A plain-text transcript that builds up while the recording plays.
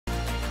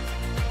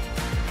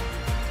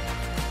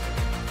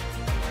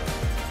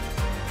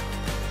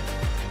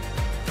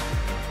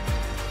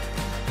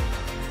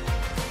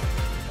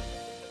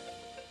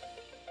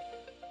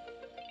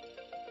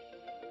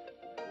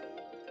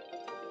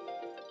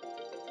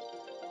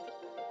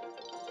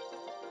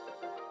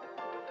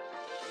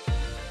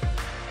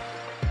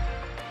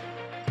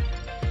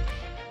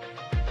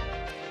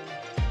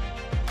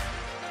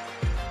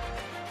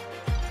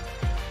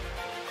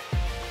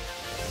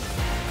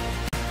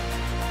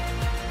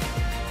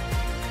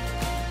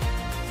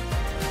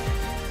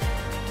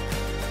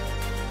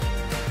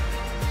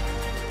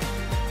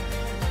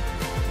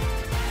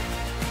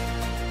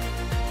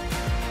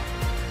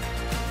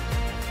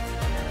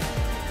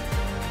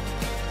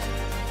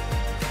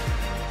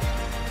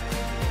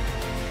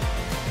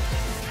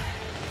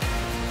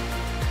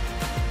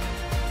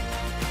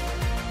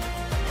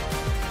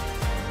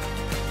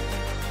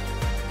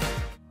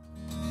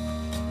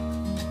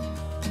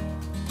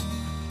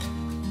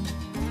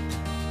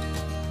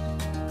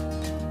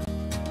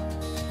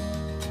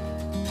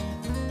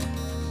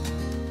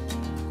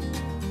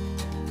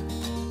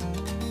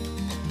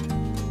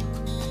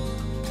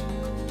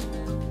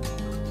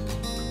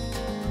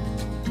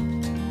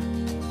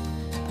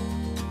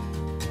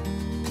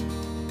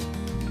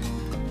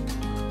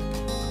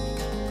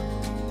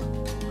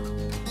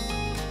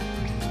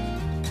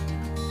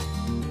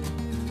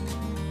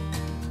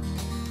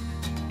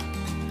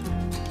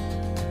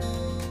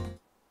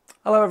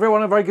Hello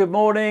everyone, a very good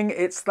morning.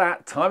 It's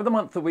that time of the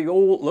month that we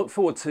all look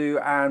forward to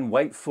and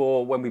wait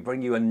for when we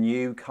bring you a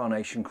new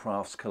Carnation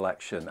Crafts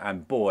collection.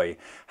 And boy,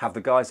 have the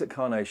guys at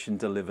Carnation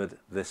delivered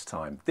this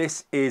time.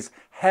 This is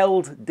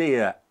held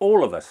dear,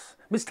 all of us.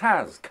 Miss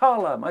Taz,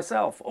 Carla,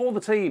 myself, all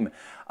the team.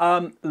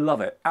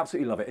 Love it,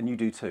 absolutely love it, and you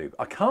do too.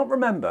 I can't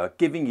remember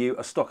giving you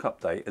a stock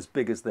update as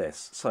big as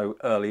this so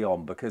early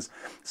on, because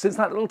since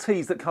that little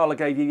tease that Carla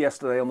gave you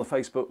yesterday on the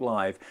Facebook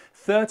Live,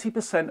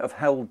 30% of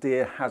held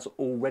dear has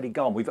already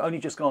gone. We've only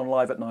just gone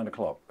live at 9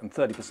 o'clock and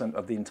 30%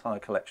 of the entire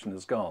collection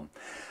has gone.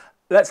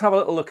 Let's have a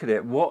little look at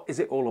it. What is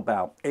it all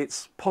about?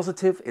 It's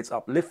positive, it's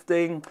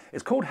uplifting.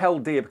 It's called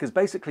Held Dear because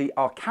basically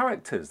our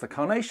characters, the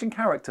Carnation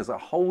characters, are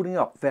holding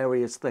up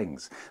various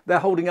things. They're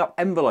holding up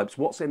envelopes.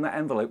 What's in that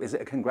envelope? Is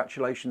it a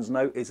congratulations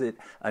note? Is it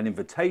an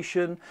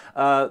invitation?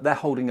 They're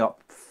holding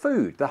up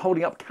food. They're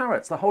holding up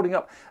carrots. They're holding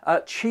up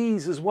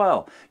cheese as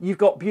well. You've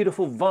got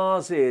beautiful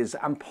vases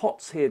and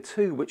pots here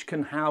too, which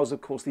can house,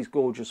 of course, these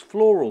gorgeous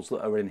florals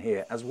that are in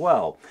here as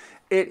well.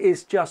 It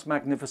is just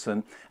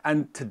magnificent,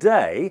 and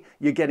today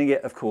you're getting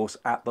it, of course,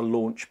 at the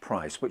launch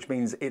price, which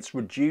means it's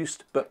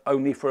reduced but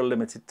only for a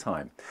limited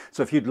time.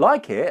 So if you'd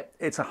like it,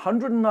 it's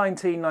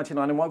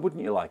 $119.99, and why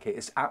wouldn't you like it?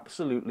 It's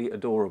absolutely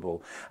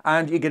adorable,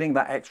 and you're getting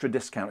that extra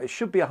discount. It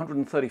should be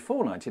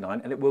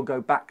 $134.99, and it will go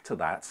back to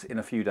that in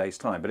a few days'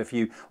 time. But if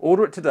you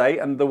order it today,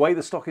 and the way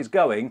the stock is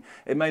going,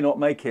 it may not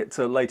make it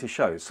to later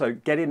shows. So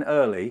get in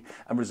early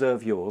and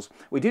reserve yours.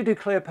 We do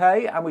Clear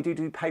Pay, and we do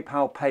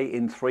PayPal Pay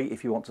in 3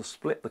 if you want to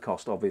split the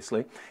cost.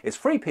 Obviously, it's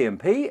free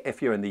P&P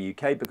if you're in the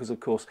UK because, of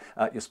course,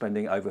 you're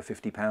spending over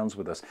 £50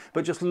 with us.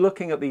 But just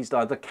looking at these,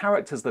 the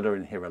characters that are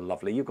in here are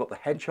lovely. You've got the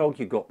hedgehog,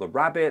 you've got the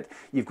rabbit,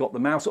 you've got the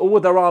mouse, all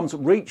with their arms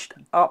reached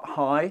up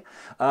high.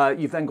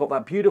 You've then got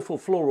that beautiful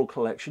floral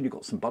collection. You've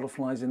got some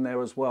butterflies in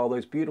there as well.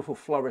 Those beautiful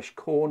flourish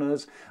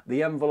corners,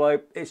 the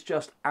envelope. It's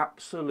just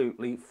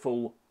absolutely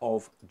full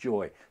of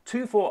joy.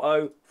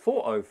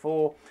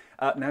 240404.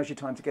 Now's your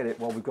time to get it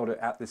while we've got it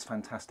at this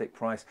fantastic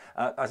price.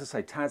 As I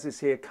say, Taz is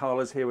here,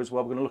 Carla's here as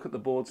well. We're going to look at the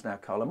boards now,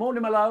 Carla.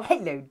 Morning, my love.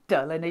 Hello,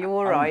 darling. Are you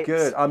all right? I'm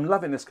good. I'm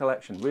loving this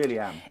collection, really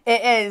am.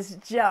 It is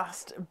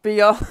just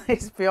beyond,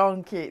 it's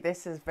beyond cute.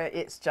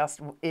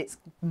 It's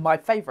my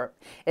favourite.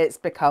 It's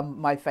become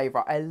my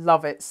favourite. I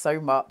love it so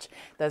much.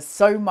 There's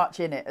so much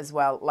in it as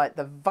well. Like,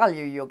 the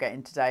value you're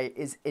getting today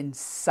is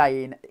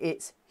insane.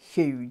 It's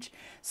huge.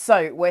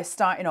 So we're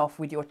starting off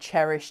with your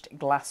cherished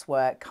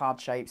glassware card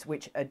shapes,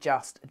 which are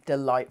just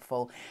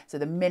delightful. So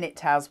the minute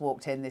Taz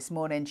walked in this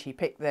morning, she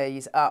picked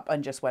these up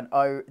and just went,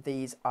 oh,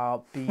 these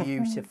are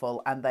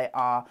beautiful. And they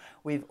are.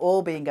 We've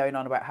all been going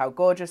on about how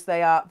gorgeous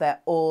they are. They're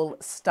all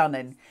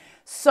stunning.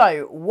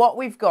 So what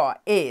we've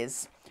got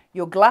is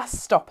your glass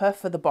stopper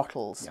for the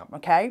bottles, yep.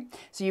 Okay?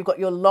 So you've got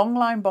your long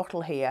line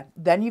bottle here,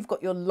 then you've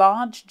got your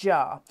large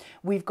jar,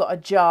 we've got a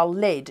jar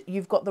lid,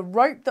 you've got the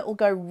rope that will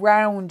go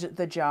round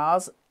the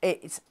jars,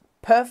 it's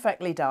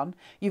perfectly done.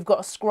 You've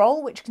got a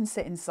scroll which can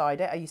sit inside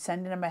it. Are you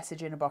sending a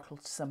message in a bottle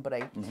to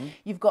somebody? Mm-hmm.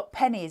 You've got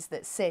pennies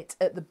that sit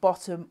at the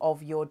bottom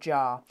of your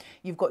jar.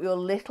 You've got your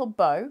little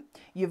bow,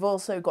 you've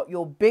also got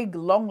your big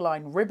long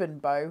line ribbon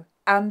bow,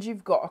 and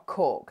you've got a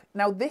cork.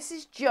 Now this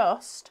is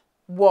just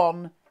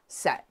one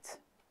set.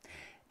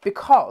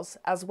 Because,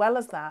 as well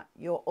as that,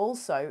 you're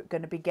also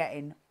going to be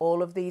getting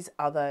all of these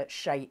other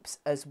shapes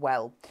as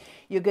well.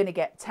 You're going to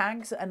get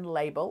tags and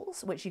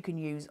labels, which you can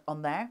use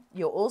on there.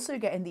 You're also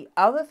getting the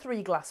other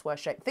 3 glassware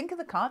shapes. Think of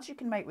the cards you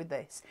can make with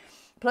this.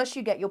 Plus,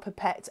 you get your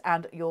pipette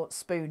and your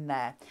spoon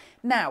there.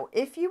 Now,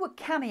 if you were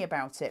canny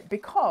about it,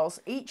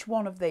 because each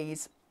one of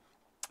these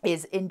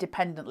is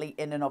independently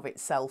in and of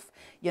itself,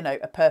 you know,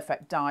 a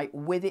perfect die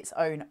with its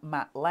own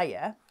matte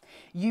layer,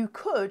 you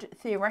could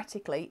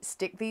theoretically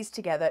stick these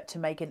together to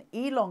make an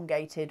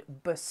elongated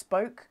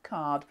bespoke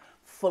card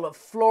full of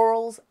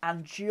florals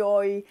and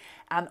joy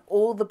and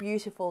all the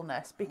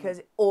beautifulness, because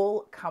it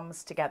all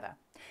comes together.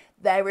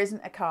 There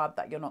isn't a card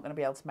that you're not going to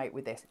be able to make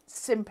with this.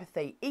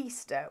 Sympathy,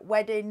 Easter,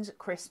 weddings,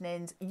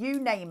 christenings, you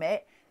name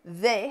it,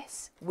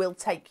 this will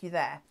take you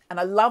there.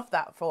 And I love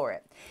that for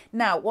it.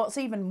 Now, what's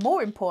even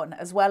more important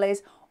as well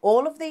is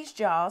all of these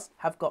jars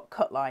have got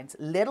cut lines,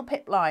 little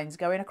pip lines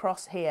going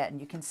across here, and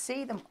you can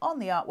see them on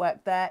the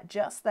artwork there,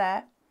 just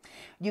there.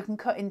 You can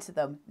cut into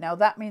them. Now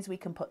that means we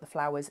can put the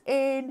flowers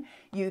in,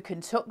 you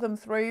can tuck them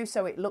through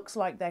so it looks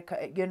like they're,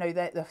 you know,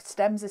 the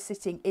stems are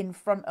sitting in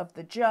front of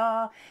the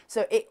jar.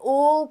 So it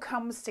all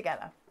comes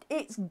together.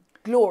 It's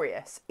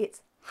glorious.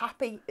 It's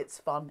happy, it's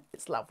fun,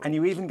 it's lovely. And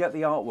you even get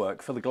the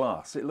artwork for the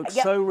glass. It looks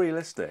yep. so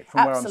realistic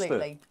from where I'm stood.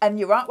 Absolutely. And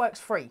your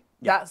artwork's free. Yep.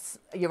 That's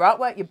your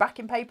artwork, your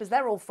backing papers,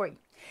 they're all free.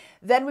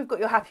 Then we've got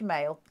your happy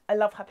mail. I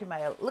love happy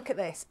mail. Look at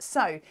this.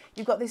 So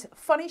you've got this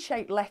funny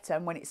shaped letter,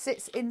 and when it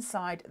sits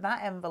inside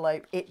that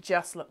envelope, it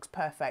just looks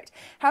perfect.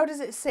 How does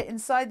it sit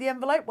inside the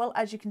envelope? Well,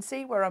 as you can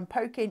see where I'm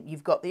poking,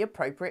 you've got the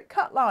appropriate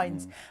cut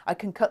lines. I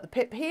can cut the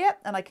pip here,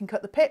 and I can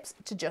cut the pips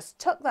to just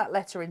tuck that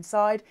letter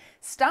inside,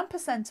 stamp a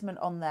sentiment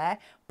on there,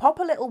 pop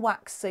a little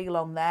wax seal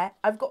on there.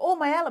 I've got all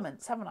my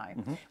elements, haven't I?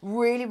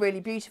 Really, really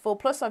beautiful.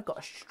 Plus I've got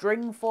a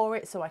string for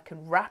it so I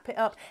can wrap it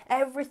up.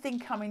 Everything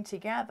coming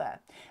together.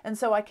 And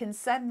so I can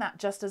send that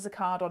just as a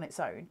card on its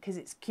own because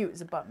it's cute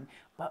as a button.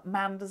 But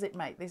man, does it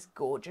make this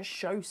gorgeous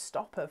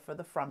showstopper for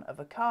the front of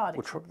a card.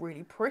 It's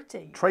really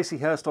pretty. Tracy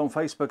Hurst on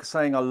Facebook is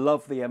saying, I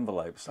love the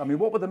envelopes. I mean,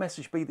 what would the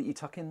message be that you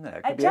tuck in there?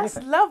 It could I be just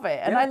anything. love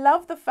it. And I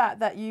love the fact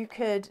that you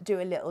could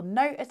do a little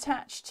note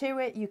attached to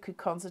it. You could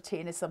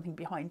concertina something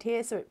behind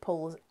here so it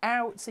pulls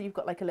out. So you've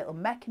got like a little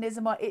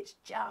mechanism on it. It's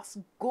just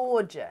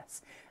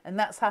gorgeous. And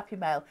that's Happy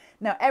Mail.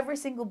 Now, every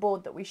single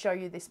board that we show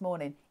you this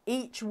morning,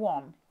 each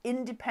one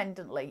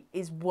independently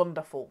is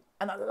wonderful.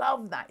 And I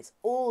love that. It's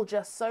all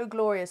just so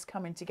glorious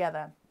coming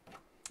together.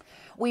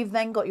 We've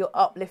then got your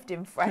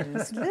uplifting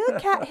friends.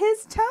 Look at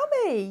his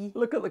tummy.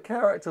 Look at the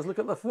characters. Look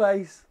at the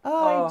face.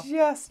 Oh, I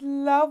just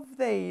love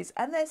these.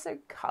 And they're so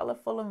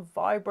colourful and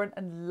vibrant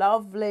and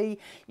lovely.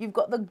 You've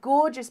got the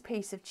gorgeous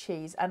piece of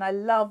cheese. And I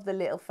love the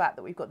little fact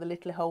that we've got the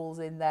little holes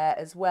in there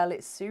as well.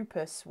 It's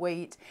super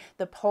sweet.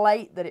 The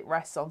plate that it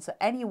rests on. So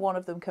any one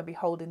of them can be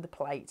holding the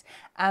plate.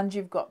 And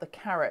you've got the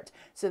carrot.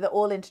 So they're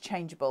all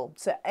interchangeable.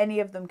 So any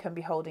of them can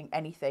be holding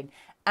anything.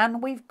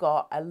 And we've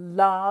got a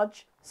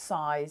large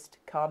sized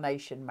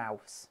carnation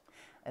mouse,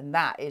 and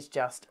that is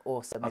just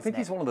awesome. I think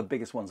he's one of the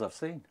biggest ones I've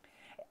seen.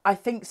 I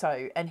think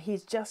so, and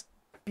he's just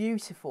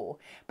beautiful.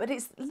 But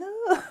it's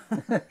look,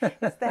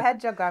 it's the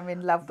hedgehog I'm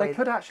in love with. They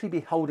could actually be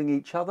holding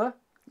each other.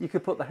 You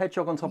could put the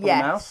hedgehog on top of the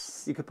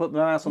mouse. You could put the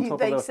mouse on top of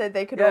the... They said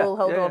they could all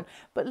hold on.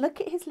 But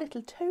look at his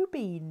little toe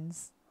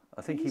beans.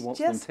 I think he wants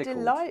them tickled. He's just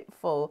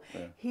delightful.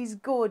 Yeah. He's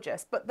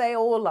gorgeous, but they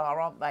all are,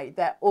 aren't they?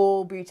 They're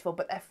all beautiful,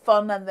 but they're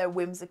fun and they're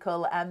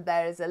whimsical, and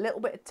there's a little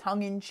bit of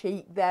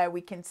tongue-in-cheek there.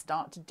 We can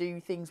start to do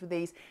things with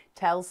these,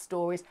 tell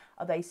stories.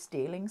 Are they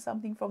stealing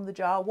something from the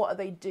jar? What are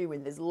they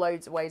doing? There's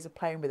loads of ways of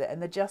playing with it,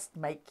 and they just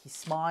make you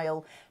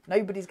smile.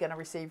 Nobody's going to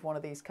receive one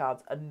of these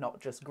cards and not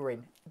just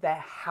grin. They're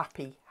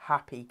happy,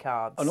 happy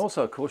cards. And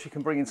also, of course, you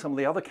can bring in some of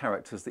the other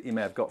characters that you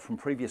may have got from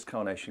previous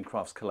Carnation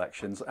Crafts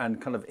collections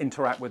and kind of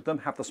interact with them,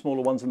 have the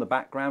smaller ones in the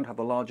background, have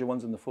the larger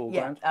ones in the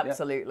foreground. Yeah,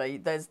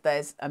 absolutely. Yeah.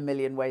 There's a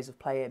million ways of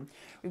playing.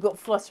 We've got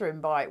Flutter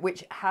and Bite,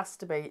 which has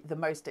to be the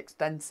most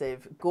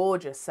extensive,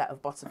 gorgeous set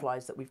of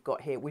butterflies that we've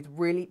got here with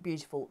really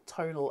beautiful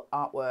tonal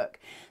artwork.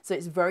 So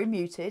it's very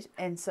muted.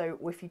 And so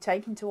if you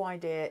take into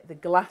idea the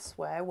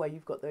glassware where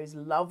you've got those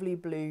lovely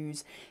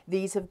blues,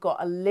 these have got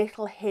a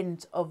little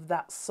hint of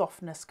that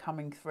softness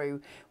coming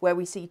through, where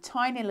we see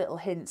tiny little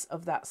hints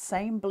of that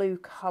same blue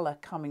colour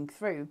coming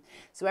through.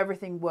 So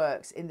everything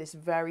works in this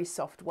very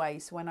soft way.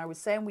 So when I was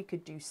saying we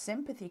could do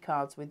sympathy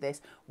cards with this,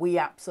 we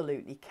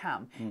absolutely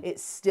can.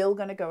 It's still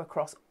going to go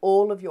across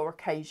all of your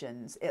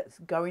occasions. It's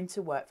going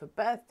to work for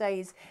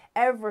birthdays,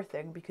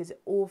 everything, because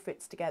it all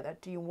fits together.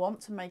 Do you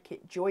want to make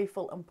it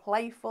joyful and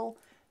playful?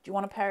 Do you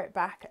want to pare it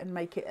back and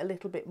make it a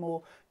little bit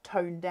more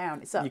toned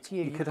down? It's up to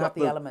you. You You've could got have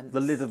the elements.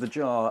 the lid of the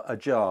jar, a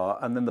jar,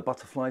 and then the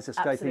butterflies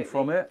escaping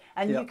from it.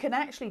 And you can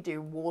actually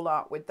do wall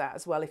art with that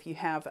as well. If you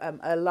have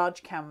a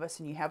large canvas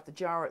and you have the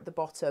jar at the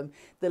bottom,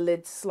 the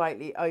lid's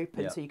slightly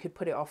open, so you could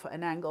put it off at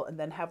an angle and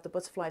then have the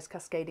butterflies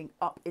cascading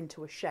up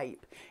into a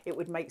shape. It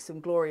would make some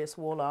glorious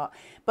wall art.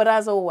 But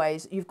as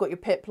always, you've got your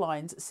pip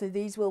lines. So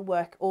these will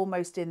work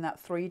almost in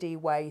that 3D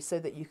way so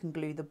that you can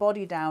glue the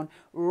body down,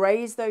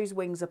 raise those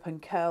wings up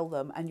and curl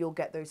them, and you'll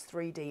get those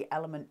 3D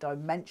element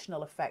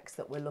dimensional effects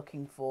that we're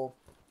looking for.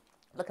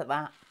 Look at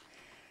that.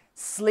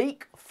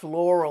 Sleek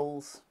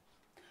florals.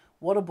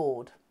 What a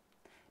board.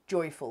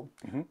 Joyful.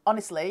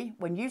 Honestly,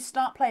 when you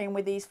start playing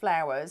with these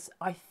flowers,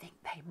 I think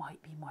they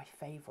might be my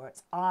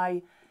favourites.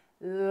 I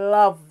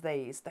love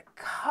these. The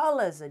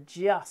colours are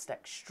just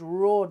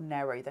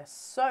extraordinary. They're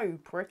so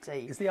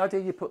pretty. Is the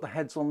idea you put the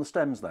heads on the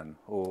stems then,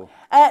 or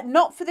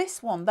not for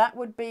this one? That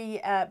would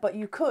be, but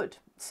you could.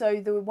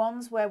 So the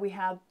ones where we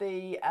had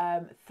the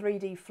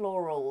 3D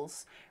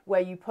florals,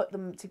 where you put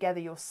them together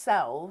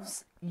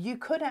yourselves, you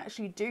could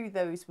actually do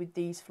those with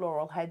these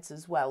floral heads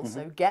as well.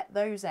 So get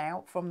those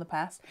out from the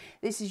past.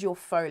 This is your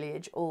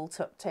foliage all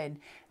tucked in.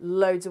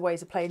 Loads of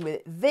ways of playing with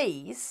it.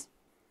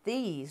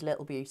 These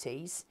little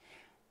beauties,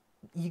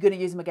 you're going to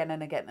use them again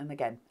and again and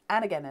again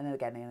and again and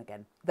again and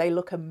again. They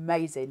look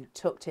amazing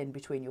tucked in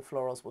between your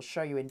florals. We'll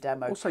show you in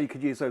demo. Also, you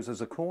could use those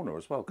as a corner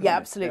as well, couldn't Yeah, you?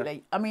 absolutely.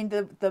 Yeah. I mean,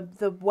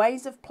 the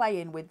ways of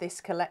playing with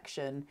this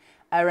collection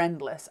are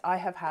endless. I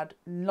have had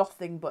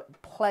nothing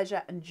but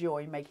pleasure and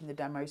joy making the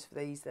demos for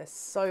these. They're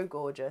so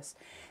gorgeous.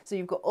 So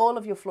you've got all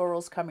of your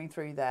florals coming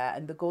through there,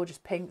 and the gorgeous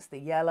pinks, the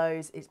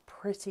yellows. It's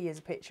pretty as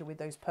a picture with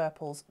those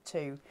purples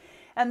too.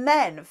 And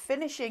then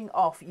finishing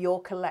off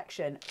your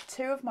collection,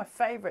 two of my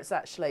favourites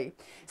actually.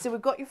 So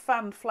we've got your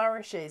fan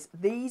flourishes.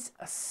 These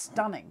are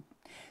stunning.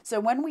 So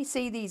when we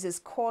see these as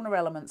corner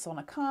elements on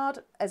a card,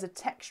 as a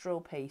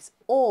textural piece,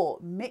 or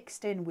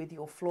mixed in with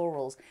your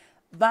florals,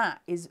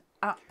 that is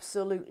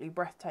absolutely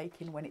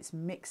breathtaking when it's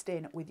mixed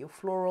in with your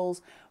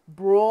florals,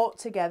 brought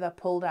together,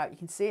 pulled out. You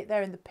can see it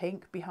there in the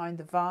pink behind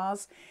the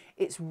vase.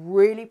 It's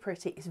really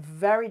pretty. It's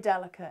very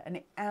delicate, and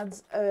it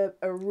adds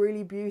a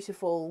really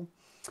beautiful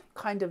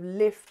kind of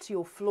lift to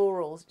your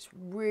florals. It's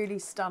really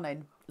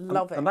stunning.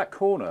 Love it. And that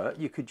corner,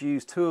 you could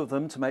use 2 of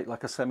them to make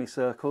like a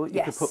semicircle.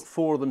 You could put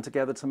 4 of them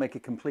together to make a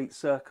complete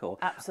circle.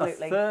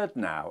 Absolutely. A third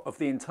now of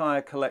the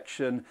entire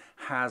collection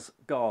has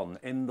gone.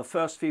 In the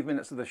first few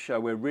minutes of the show,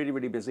 we're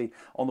really busy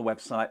on the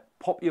website.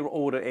 Pop your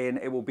order in.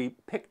 It will be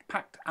picked,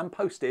 packed and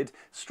posted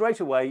straight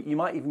away. You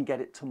might even get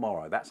it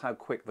tomorrow. That's how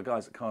quick the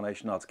guys at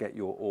Carnation are to get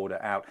your order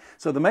out.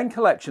 So the main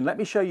collection, let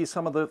me show you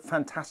some of the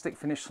fantastic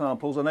finished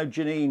samples. I know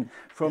Janine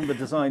from the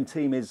design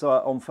team is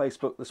on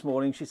Facebook this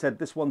morning. She said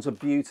this one's a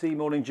beauty.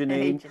 Morning,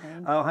 Janine. Hey,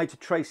 Janine. Hi to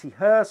Tracy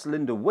Hurst,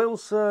 Linda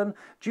Wilson.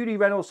 Judy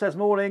Reynolds says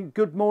morning.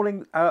 Good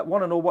morning,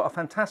 one and all. What a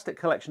fantastic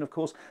collection, of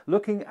course.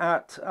 Looking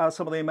at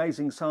some of the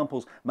amazing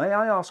samples. May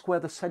I ask where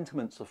the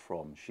sentiments are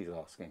from? She's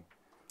asking.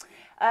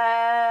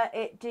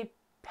 It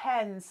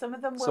depends. Some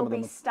of them will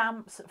be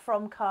stamps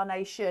from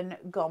Carnation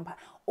gone.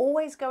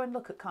 Always go and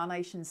look at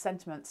Carnation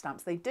sentiment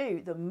stamps. They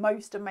do the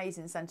most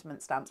amazing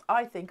sentiment stamps,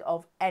 I think,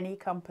 of any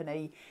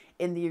company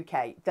in the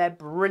UK. They're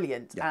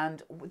brilliant,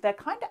 and they're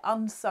kind of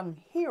unsung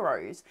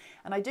heroes.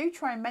 And I do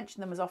try and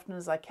mention them as often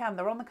as I can.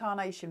 They're on the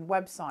Carnation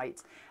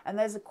website, and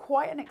there's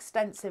quite an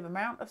extensive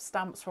amount of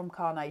stamps from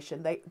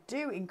Carnation. They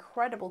do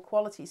incredible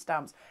quality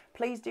stamps.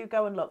 Please do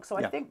go and look. So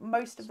I think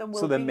most of them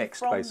will be they're mixed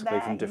from basically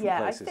there. from different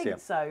places. I think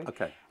so.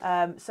 Okay.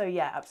 So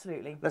yeah,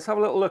 absolutely. Let's have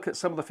a little look at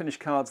some of the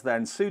finished cards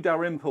then. Sue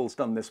Dalrymple's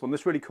done this one.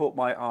 This really caught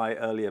my eye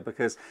earlier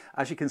because,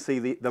 as you can see,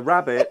 the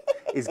rabbit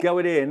is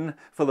going in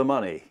for the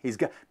money.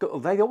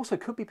 They also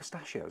could be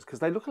pistachios because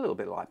they look a little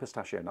bit like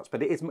pistachio nuts,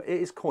 but it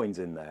is coins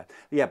in there.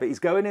 Yeah, but he's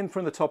going in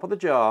from the top of the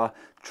jar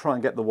to try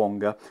and get the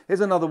wonga.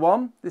 Here's another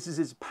one. This is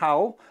his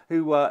pal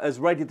who has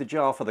raided the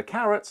jar for the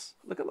carrots.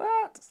 Look at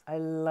that. I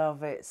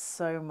love it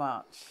so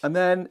much. And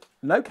then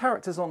no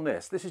characters on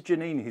this. This is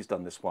Janine who's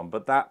done this one,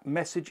 but that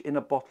message in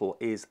a bottle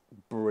is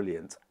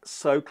brilliant.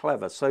 So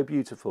clever, so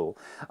beautiful.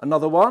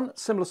 Another one,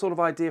 similar sort of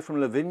idea from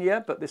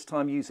Lavinia, but this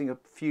time using a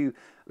few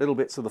little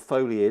bits of the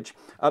foliage.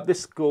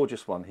 This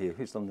gorgeous one here.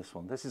 Who's done this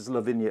one? This is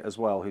Lavinia as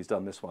well who's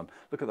done this one.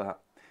 Look at that.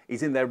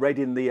 He's in there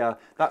raiding the,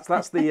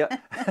 that's the,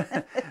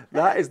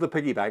 that is the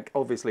piggy bank,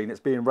 obviously, and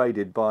it's being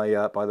raided by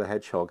the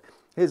hedgehog.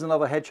 Here's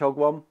another hedgehog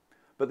one,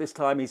 but this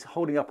time he's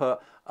holding up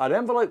an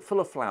envelope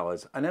full of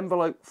flowers, an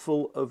envelope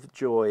full of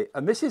joy.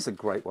 And this is a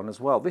great one as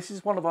well. This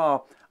is one of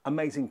our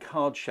amazing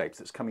card shapes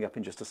that's coming up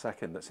in just a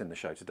second that's in the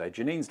show today.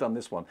 Janine's done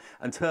this one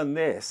and turned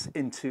this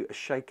into a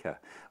shaker,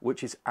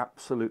 which is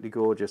absolutely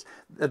gorgeous.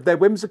 They're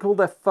whimsical,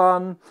 they're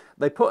fun,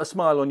 they put a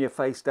smile on your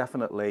face,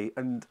 definitely.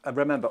 And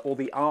remember, all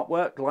the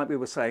artwork, like we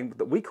were saying,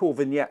 that we call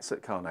vignettes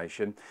at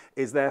Carnation,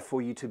 is there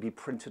for you to be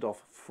printed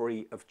off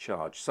free of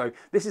charge. So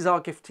this is our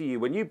gift to you.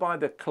 When you buy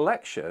the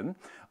collection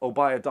or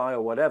buy a die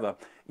or whatever,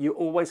 you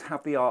always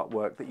have the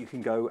artwork that you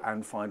can go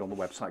and find on the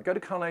website. Go to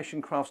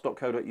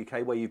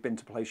carnationcrafts.co.uk where you've been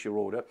to place your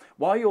order.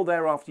 While you're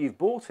there after you've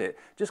bought it,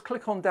 just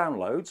click on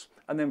downloads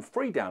and then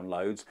free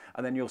downloads,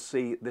 and then you'll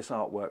see this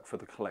artwork for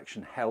the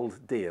collection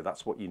held dear.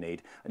 That's what you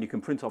need. And you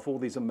can print off all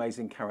these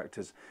amazing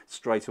characters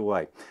straight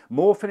away.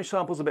 More finished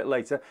samples a bit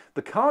later.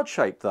 The card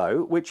shape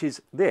though, which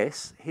is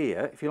this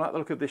here, if you like the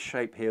look of this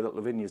shape here that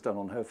Lavinia's done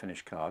on her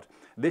finished card,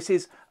 this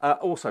is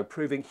also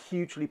proving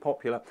hugely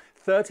popular.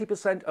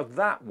 30% of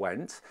that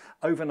went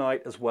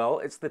overnight as well.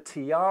 It's the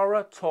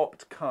tiara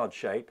topped card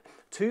shape,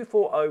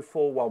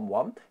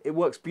 240411. It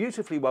works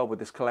beautifully well with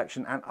this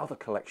collection and other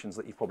collections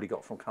that you've probably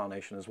got from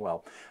Carnation as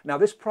well. Now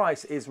this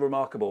price is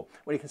remarkable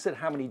when you consider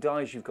how many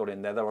dies you've got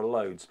in there. There are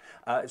loads.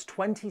 It's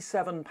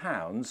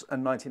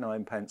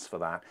 £27.99 for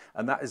that,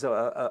 and that is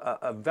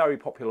a very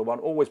popular one.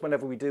 Always,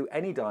 whenever we do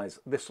any dies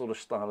this sort of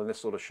style and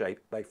this sort of shape,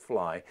 they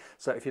fly.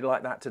 So if you'd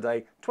like that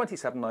today,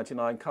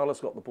 £27.99. Carla's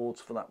got the boards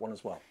for that one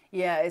as well.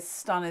 Yeah, it's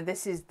stunning.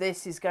 This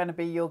is going to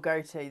be your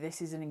go-to.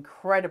 This is an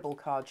incredible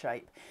card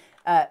shape.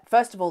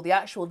 First of all, the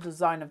actual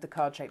design of the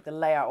card shape, the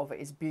layout of it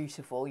is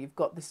beautiful. You've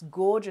got this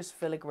gorgeous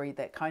filigree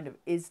that kind of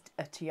is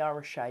a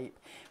tiara shape.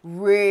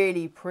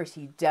 Really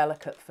pretty,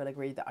 delicate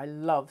filigree that I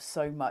love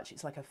so much.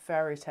 It's like a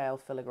fairy tale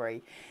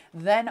filigree.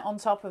 Then on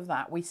top of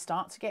that, we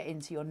start to get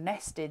into your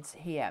nesteds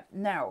here.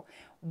 Now,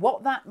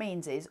 what that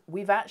means is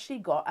we've actually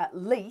got at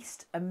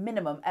least, a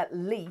minimum, at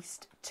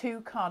least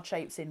 2 card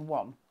shapes in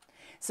one.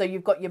 So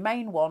you've got your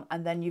main one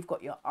and then you've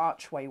got your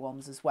archway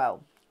ones as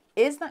well.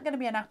 Is that going to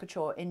be an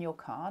aperture in your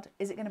card?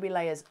 Is it going to be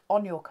layers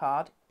on your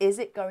card? Is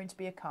it going to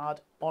be a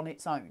card on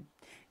its own?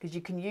 Because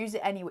you can use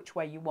it any which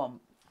way you want.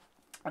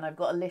 And I've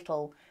got a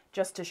little,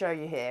 just to show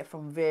you here,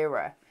 from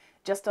Vera.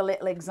 just a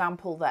little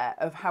example there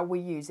of how we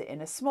use it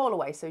in a smaller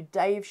way. So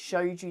Dave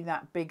showed you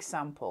that big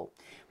sample.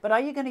 But are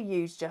you going to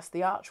use just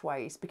the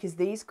archways? Because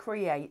these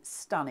create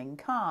stunning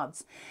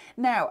cards.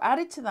 Now,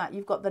 added to that,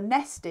 you've got the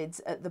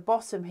nesteds at the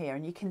bottom here,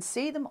 and you can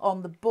see them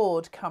on the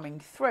board coming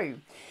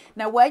through.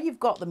 Now, where you've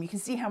got them, you can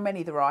see how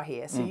many there are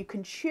here. So you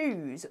can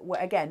choose,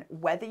 again,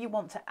 whether you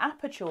want to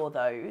aperture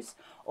those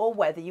or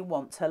whether you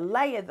want to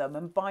layer them.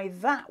 And by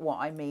that, what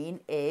I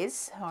mean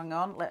is, hang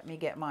on, let me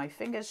get my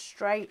fingers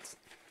straight.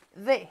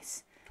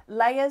 This.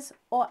 Layers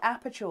or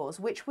apertures,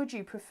 which would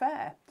you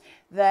prefer?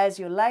 There's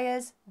your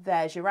layers,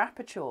 there's your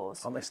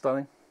apertures. Aren't they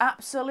stunning?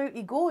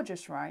 Absolutely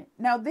gorgeous, right?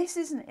 Now this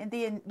isn't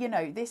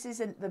this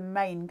isn't the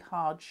main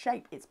card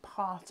shape, it's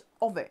part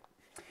of it.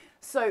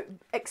 So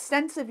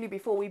extensively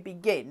before we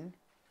begin,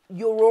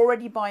 you're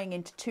already buying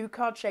into 2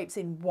 card shapes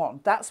in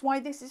one. That's why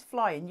this is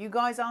flying. You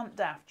guys aren't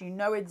daft. You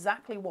know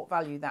exactly what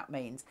value that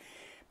means.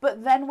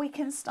 But then we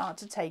can start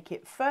to take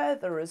it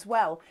further as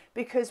well,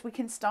 because we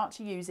can start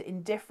to use it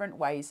in different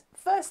ways.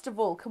 First of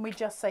all, can we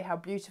just say how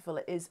beautiful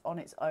it is on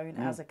its own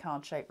as a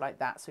card shape like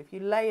that? So if you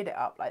layered it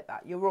up like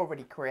that, you've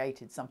already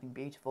created something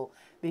beautiful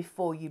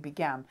before you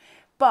began.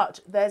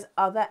 But there's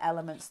other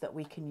elements that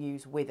we can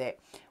use with it.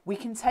 We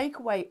can take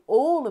away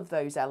all of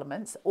those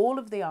elements, all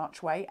of the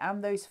archway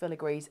and those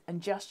filigrees,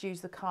 and just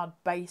use the card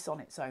base on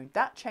its own.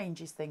 That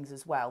changes things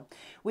as well.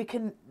 We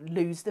can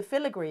lose the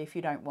filigree if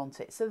you don't want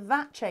it. So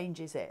that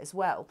changes it as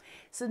well.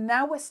 So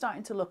now we're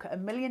starting to look at a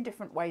million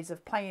different ways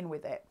of playing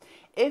with it.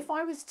 If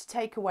I was to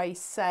take away,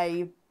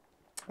 say,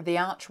 the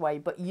archway,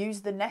 but use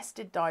the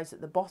nested dies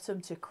at the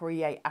bottom to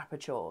create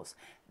apertures,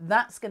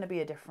 that's going to be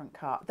a different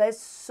card. There's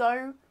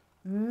so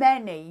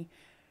many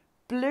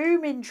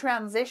blooming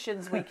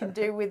transitions we can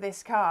do with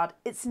this card.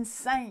 It's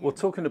insane. Well,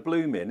 talking to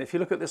blooming, if you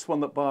look at this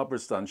one that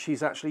Barbara's done,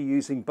 she's actually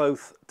using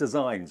both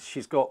designs.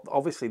 She's got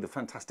obviously the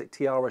fantastic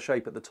tiara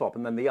shape at the top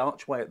and then the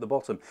archway at the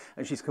bottom,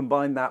 and she's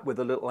combined that with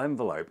a little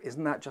envelope.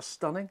 Isn't that just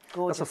stunning?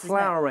 Gorgeous, that's a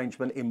flower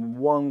arrangement in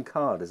one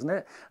card, isn't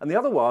it? And the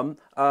other one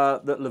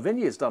that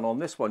Lavinia's done on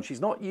this one, she's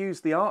not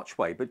used the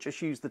archway but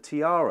just used the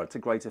tiara to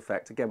great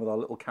effect, again with our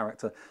little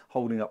character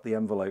holding up the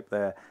envelope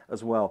there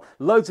as well.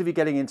 Loads of you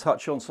getting in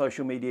touch on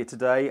social media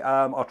today.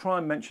 I'll try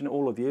and mention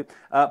all of you.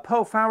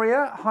 Pearl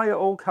Farrier, hiya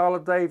all,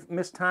 Carla, Dave,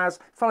 Miss Taz,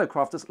 fellow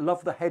crafters,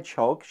 love the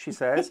hedgehog, she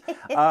says.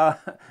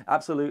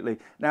 Absolutely.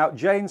 Now,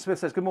 Jane Smith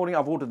says, good morning,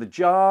 I've ordered the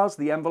jars,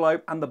 the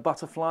envelope and the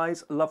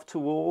butterflies. Love to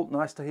all.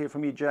 Nice to hear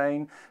from you,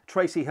 Jane.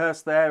 Tracy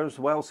Hurst there as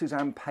well,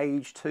 Suzanne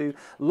Page too.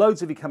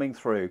 Loads of you coming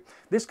through.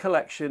 This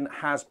collection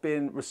has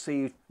been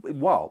received,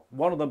 well,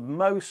 one of the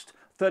most,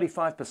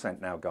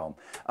 35% now gone.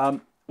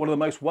 One of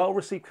the most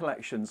well-received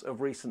collections of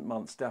recent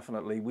months,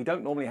 definitely. We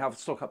don't normally have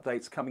stock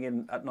updates coming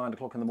in at 9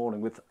 o'clock in the morning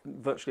with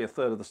virtually a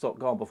third of the stock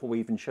gone before we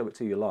even show it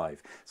to you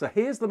live. So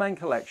here's the main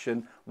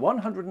collection,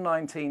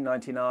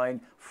 $119.99,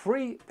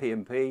 free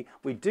P&P.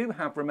 We do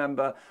have,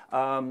 remember,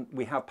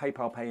 we have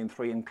PayPal Pay in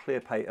 3 and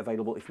ClearPay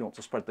available if you want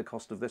to spread the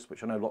cost of this,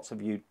 which I know lots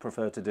of you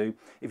prefer to do.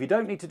 If you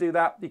don't need to do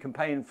that, you can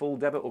pay in full,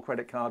 debit or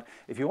credit card.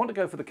 If you want to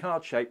go for the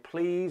card shape,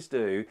 please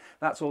do.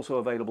 That's also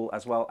available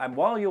as well. And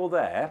while you're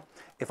there,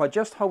 if I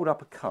just hold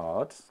up a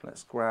card,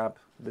 let's grab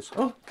this.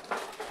 Oh,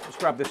 let's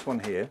grab this one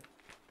here.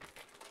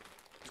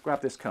 Let's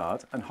grab this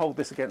card and hold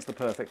this against the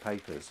Perfect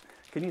Papers.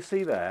 Can you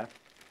see there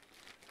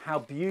how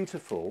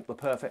beautiful the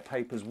Perfect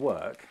Papers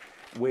work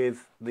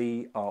with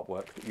the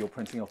artwork that you're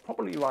printing off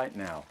probably right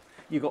now?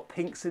 You've got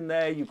pinks in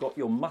there, you've got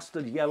your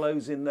mustard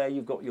yellows in there,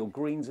 you've got your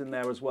greens in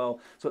there as well.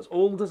 So it's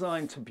all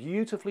designed to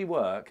beautifully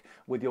work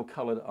with your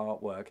coloured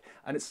artwork.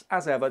 And it's,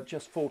 as ever,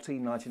 just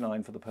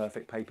 $14.99 for the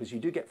Perfect Papers. You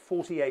do get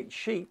 48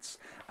 sheets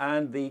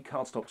and the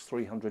cardstock's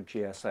 300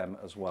 GSM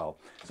as well.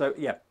 So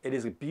yeah, it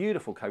is a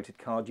beautiful coated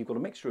card. You've got a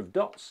mixture of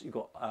dots, you've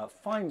got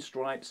fine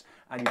stripes,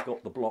 and you've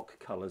got the block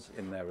colours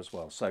in there as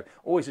well. So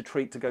always a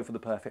treat to go for the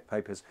Perfect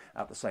Papers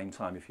at the same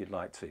time if you'd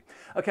like to.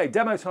 Okay,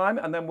 demo time,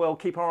 and then we'll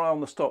keep our eye on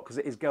the stock because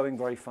it is going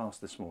very fast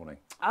this morning.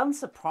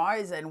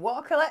 Unsurprising.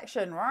 What a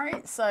collection,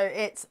 right? So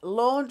it's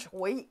launch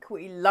week.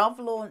 We love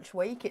launch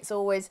week. It's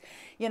always,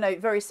 you know,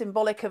 very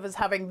symbolic of us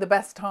having the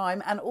best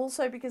time. And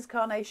also because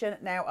Carnation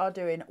now are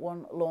doing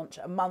one launch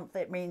a month,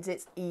 it means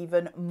it's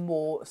even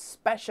more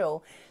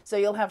special. So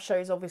you'll have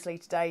shows obviously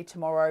today,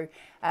 tomorrow,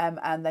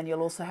 and then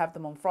you'll also have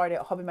them on Friday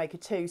at Hobby Maker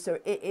 2. So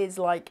it is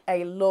like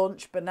a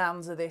launch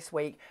bonanza this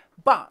week.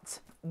 But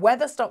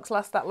whether stocks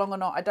last that long or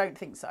not, I don't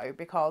think so,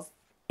 because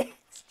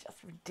it's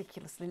just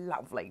ridiculously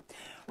lovely.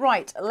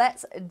 Right,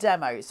 let's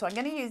demo. So I'm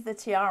going to use the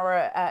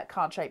tiara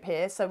card shape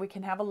here so we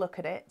can have a look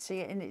at it, see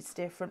it in its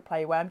different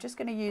playway. I'm just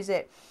going to use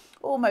it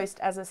almost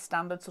as a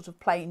standard sort of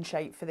plain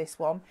shape for this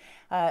one.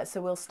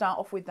 So we'll start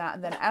off with that,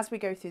 and then as we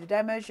go through the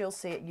demos, you'll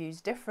see it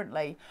used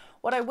differently.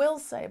 What I will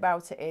say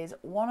about it is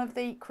one of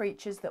the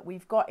creatures that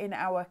we've got in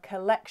our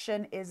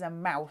collection is a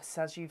mouse,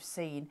 as you've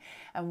seen.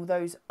 And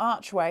those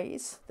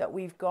archways that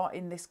we've got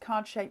in this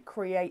card shape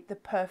create the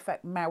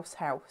perfect mouse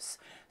house.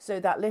 So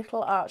that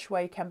little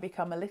archway can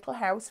become a little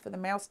house for the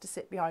mouse to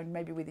sit behind,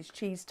 maybe with his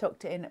cheese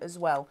tucked in as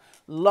well.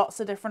 Lots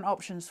of different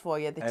options for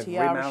you, the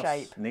tiara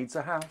shape. Every mouse needs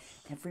a house.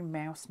 Every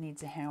mouse needs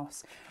needs a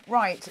house.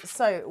 Right,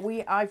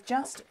 so I've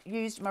just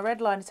used my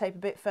red liner tape a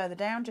bit further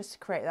down just to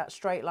create that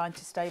straight line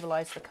to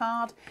stabilise the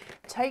card.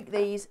 Take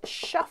these,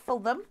 shuffle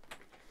them,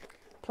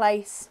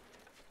 place,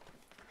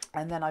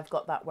 and then I've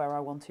got that where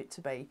I want it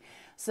to be.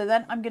 So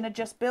then I'm going to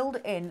just build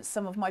in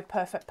some of my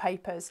perfect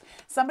papers.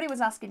 Somebody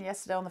was asking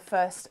yesterday on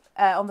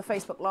the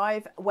Facebook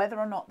Live whether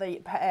or not the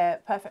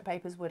perfect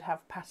papers would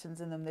have patterns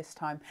in them this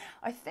time.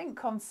 I think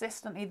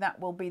consistently that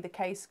will be the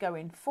case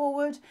going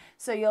forward.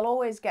 So you'll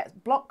always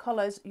get block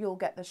colours, you'll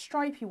get the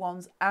stripy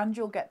ones, and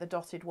you'll get the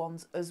dotted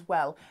ones as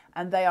well.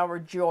 And they are a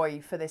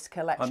joy for this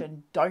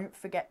collection. Don't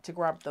forget to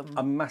grab them.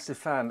 I'm a massive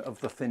fan of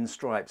the thin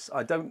stripes.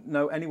 I don't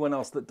know anyone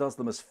else that does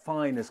them as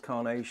fine as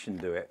Carnation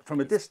do it.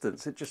 From a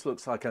distance, it just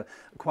looks like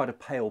quite a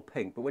pale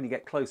pink, but when you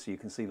get closer, you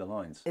can see the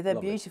lines. They're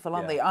Lovely. beautiful,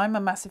 aren't Yeah. they? I'm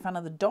a massive fan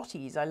of the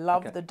dotties. I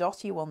love the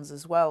dotty ones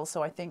as well.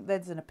 So I think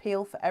there's an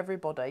appeal for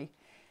everybody.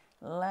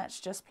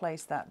 Let's just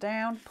place that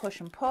down, push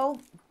and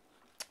pull.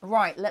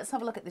 Right, let's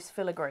have a look at this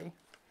filigree.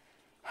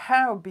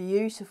 How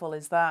beautiful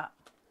is that?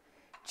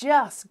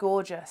 Just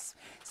gorgeous.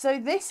 So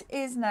this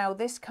is now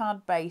this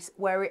card base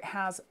where it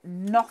has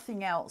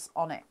nothing else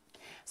on it.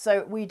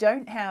 So we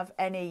don't have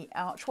any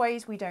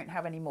archways, we don't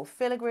have any more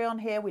filigree on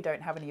here, we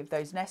don't have any of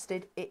those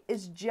nested. It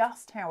is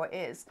just how it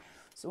is.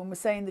 So when we're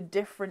saying the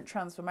different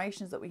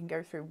transformations that we can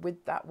go through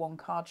with that one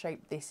card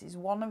shape, this is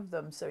one of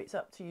them. So it's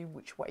up to you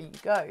which way you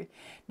go.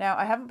 Now,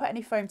 I haven't put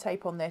any foam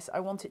tape on this. I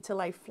want it to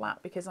lay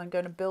flat because I'm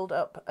going to build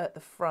up at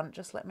the front.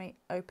 Just let me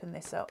open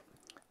this up.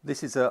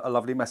 This is a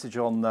lovely message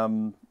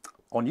on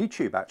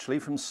YouTube, actually,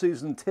 from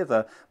Susan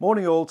Tither.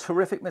 Morning all,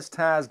 terrific Miss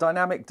Taz,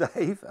 dynamic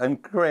Dave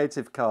and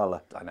creative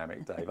Carla.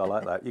 Dynamic Dave, I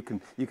like that. You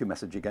can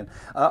message again.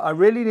 I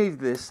really need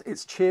this.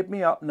 It's cheered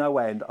me up no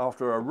end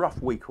after a rough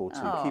week or two.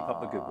 Aww. Keep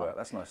up the good work.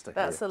 That's nice to hear.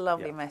 That's a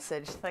lovely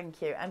message.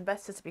 Thank you. And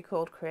better to be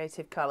called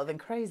creative Carla than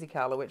crazy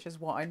Carla, which is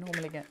what I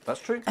normally get. That's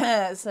true.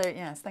 So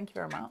yes, thank you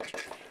very much.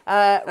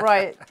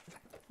 Right.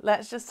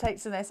 Let's just take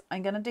some of this.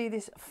 I'm going to do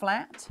this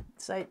flat.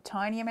 So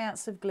tiny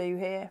amounts of glue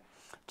here.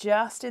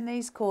 Just in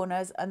these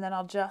corners, and then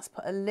I'll just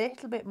put a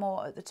little bit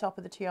more at the top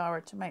of the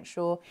tiara to make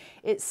sure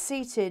it's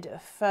seated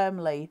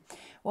firmly.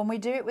 When we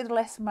do it with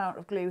less amount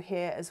of glue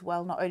here as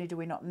well, not only do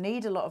we not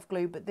need a lot of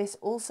glue, but this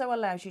also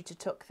allows you to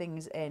tuck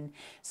things in.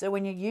 So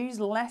when you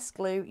use less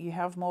glue, you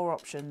have more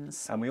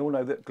options. And we all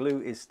know that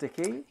glue is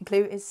sticky.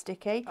 Glue is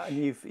sticky. And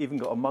you've even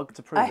got a mug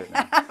to prove it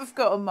now. I've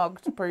got a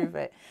mug to prove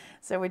it.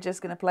 So we're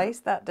just going to place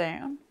that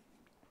down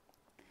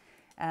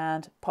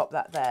and pop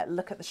that there.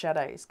 Look at the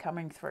shadows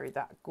coming through,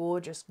 that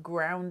gorgeous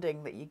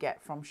grounding that you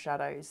get from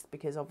shadows,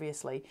 because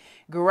obviously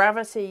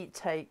gravity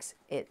takes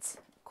its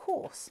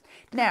course.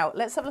 Now,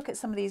 let's have a look at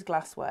some of these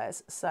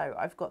glasswares. So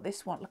I've got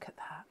this one, look at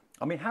that.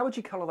 I mean, how would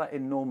you colour that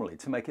in normally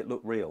to make it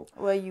look real?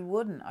 Well, you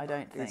wouldn't, I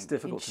don't think. It's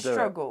difficult to do. You'd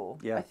struggle.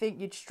 Yeah. I think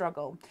you'd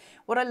struggle.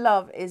 What I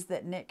love is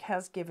that Nick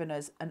has given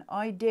us an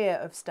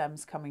idea of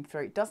stems coming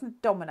through. It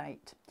doesn't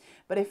dominate,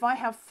 but if I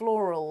have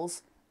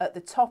florals at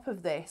the top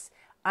of this,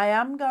 I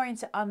am going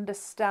to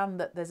understand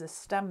that there's a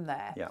stem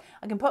there. Yeah.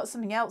 I can put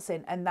something else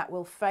in and that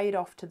will fade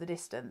off to the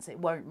distance. It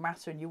won't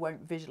matter and you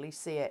won't visually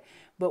see it,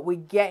 but we're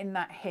getting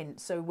that hint.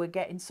 So we're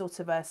getting sort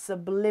of a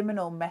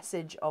subliminal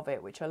message of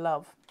it, which I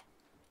love.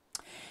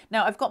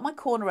 Now I've got my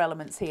corner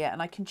elements here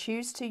and I can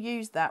choose to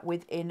use that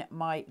within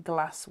my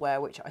glassware,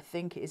 which I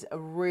think is a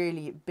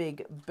really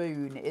big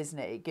boon, isn't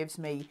it? It gives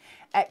me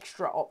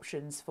extra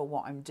options for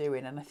what I'm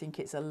doing and I think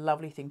it's a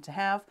lovely thing to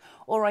have.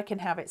 Or I can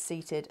have it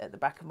seated at the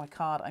back of my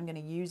card. I'm going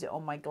to use it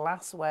on my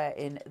glassware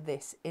in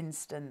this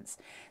instance.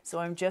 So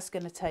I'm just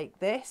going to take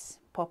this,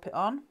 pop it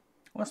on.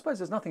 Well, I suppose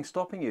there's nothing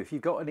stopping you. If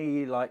you've got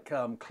any like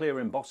clear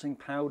embossing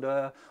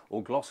powder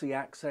or glossy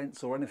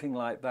accents or anything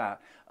like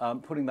that,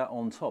 putting that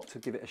on top to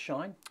give it a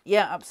shine.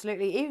 Yeah,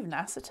 absolutely. Even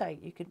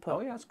acetate you could put. Oh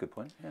yeah, that's a good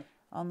point. Yeah.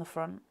 On the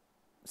front.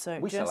 So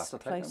we sell just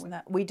acetate, placing don't we?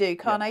 that. We do.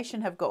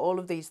 Carnation have got all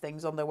of these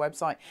things on their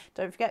website.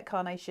 Don't forget,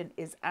 Carnation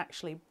is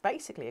actually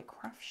basically a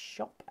craft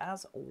shop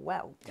as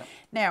well. Yep.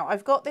 Now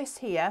I've got this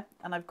here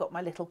and I've got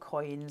my little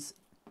coins.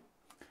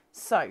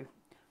 So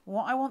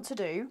what I want to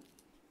do,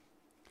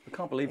 I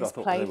can't believe I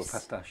thought they were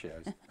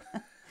pistachios.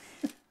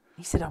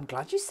 he said, I'm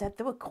glad you said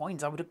there were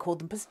coins. I would have called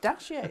them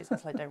pistachios. I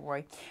was like, don't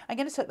worry. I'm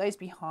going to tuck those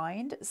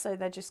behind. So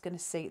they're just going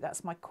to see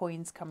that's my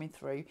coins coming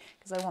through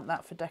because I want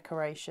that for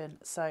decoration.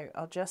 So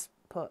I'll just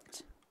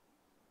put...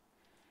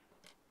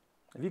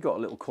 Have you got a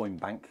little coin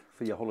bank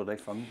for your holiday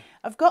fund?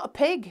 I've got a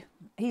pig.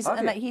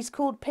 He's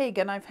called Pig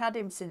and I've had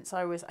him since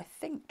I was, I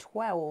think,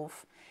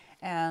 12.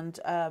 And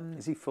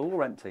is he full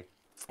or empty?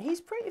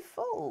 He's pretty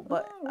full,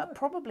 but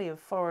probably of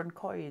foreign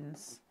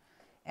coins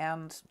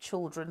and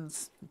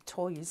children's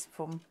toys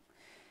from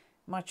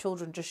my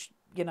children just,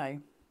 you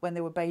know, when they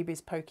were babies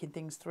poking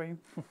things through.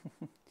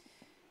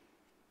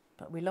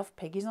 But we love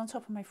Pig. He's on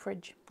top of my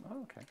fridge.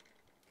 Oh, okay.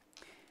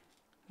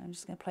 I'm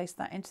just going to place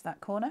that into that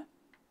corner.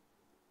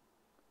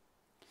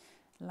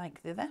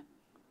 Like there.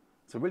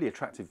 It's a really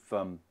attractive,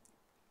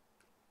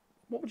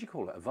 what would you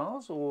call it, a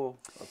vase or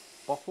a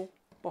bottle?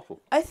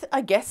 bottle?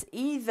 I guess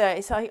either.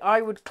 It's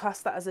I would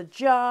class that as a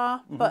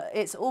jar, but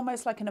it's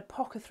almost like an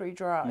apothecary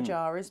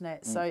jar, isn't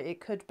it? So it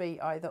could be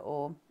either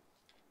or.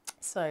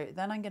 So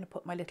then I'm going to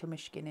put my little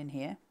Michigan in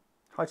here.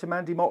 Hi to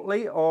Mandy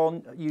Motley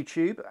on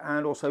YouTube,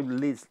 and also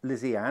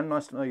Lizzie Ann.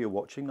 Nice to know you're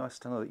watching. Nice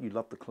to know that you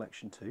love the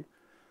collection too.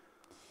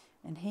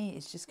 And he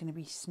is just going to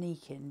be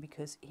sneaking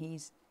because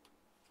he's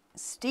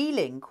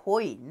stealing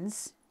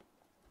coins.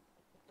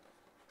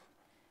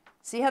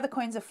 See how the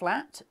coins are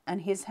flat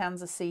and his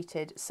hands are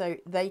seated, so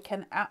they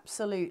can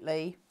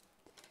absolutely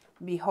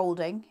be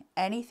holding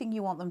anything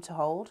you want them to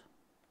hold.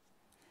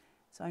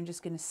 So I'm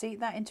just going to seat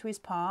that into his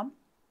palm.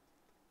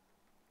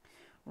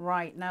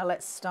 Right, now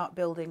let's start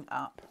building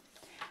up.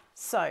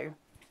 So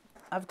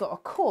I've got a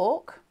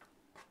cork,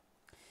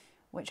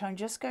 which I'm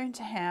just going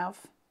to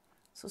have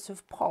sort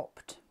of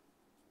popped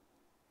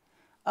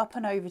up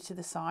and over to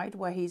the side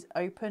where he's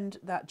opened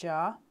that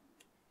jar.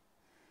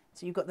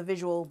 So you've got the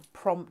visual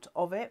prompt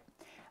of it.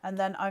 And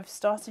then I'm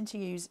starting to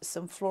use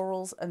some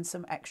florals and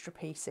some extra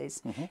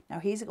pieces. Now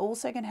he's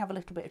also going to have a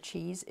little bit of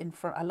cheese in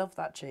front. I love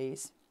that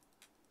cheese.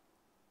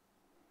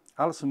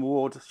 Alison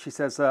Ward, she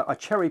says, I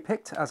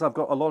cherry-picked as I've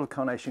got a lot of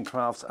Carnation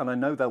crafts and I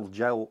know they'll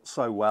gel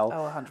so well.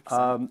 Oh,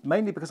 100%.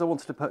 Mainly because I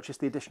wanted to purchase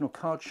the additional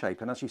card shape.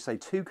 And as you say,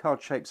 2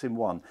 card shapes in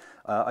one.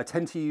 I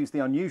tend to use the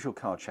unusual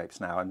card shapes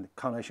now, and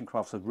Carnation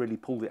crafts have really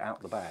pulled it out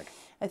of the bag.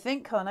 I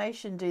think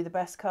Carnation do the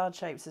best card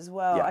shapes as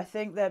well. Yeah. I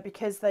think that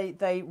because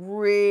they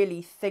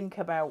really think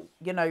about,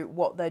 you know,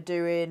 what they're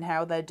doing,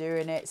 how they're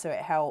doing it, so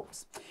it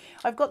helps.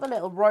 I've got the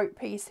little rope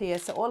piece here,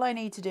 so all I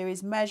need to do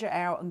is measure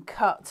out and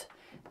cut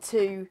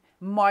to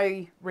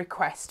my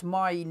request,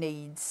 my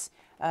needs,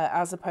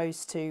 as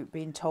opposed to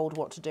being told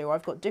what to do.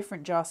 I've got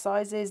different jar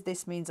sizes.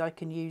 This means I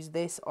can use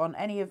this on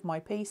any of my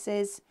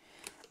pieces.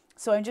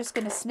 So I'm just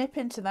going to snip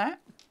into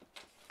that,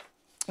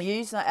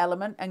 use that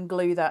element and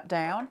glue that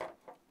down,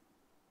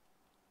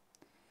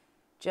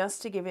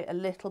 just to give it a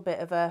little bit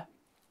of a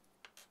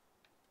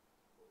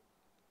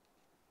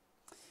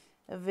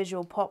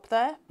visual pop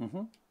there.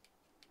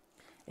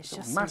 It's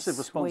just massive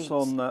response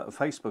on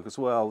Facebook as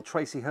well.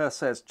 Tracy Hurst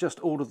says,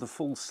 just ordered the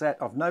full set.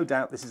 I've no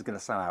doubt this is going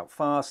to sell out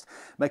fast.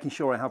 Making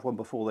sure I have one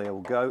before they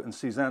all go. And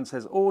Suzanne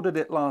says, ordered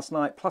it last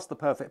night, plus the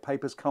perfect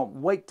papers. Can't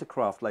wait to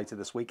craft later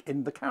this week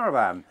in the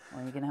caravan.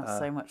 Well, you're going to have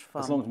so much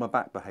fun. As long as my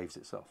back behaves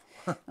itself.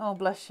 Oh,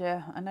 bless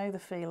you. I know the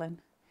feeling.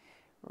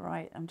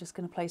 Right, I'm just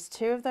going to place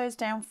 2 of those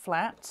down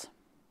flat.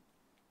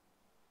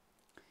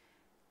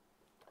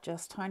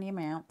 Just tiny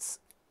amounts.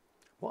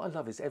 What I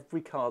love is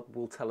every card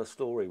will tell a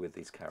story with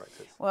these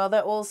characters. Well,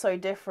 they're all so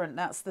different.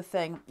 That's the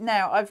thing.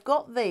 Now, I've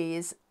got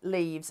these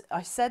leaves.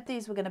 I said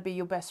these were going to be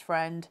your best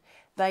friend.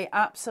 They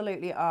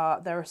absolutely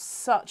are. They're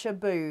such a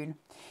boon.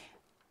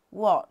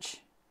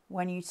 Watch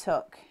when you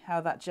tuck how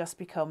that just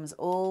becomes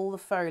all the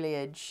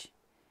foliage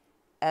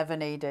ever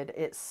needed.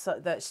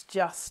 That's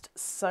just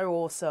so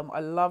awesome. I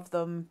love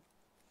them.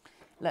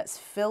 Let's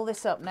fill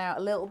this up now.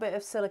 A little bit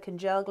of silicone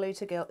gel glue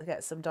to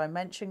get some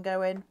dimension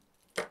going.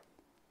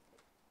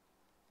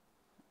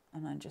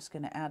 And I'm just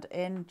going to add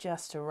in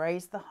just to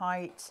raise the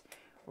height,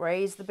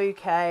 raise the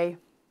bouquet.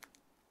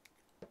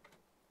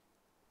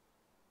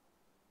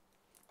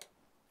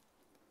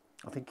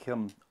 I think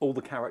all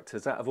the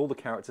characters, out of all the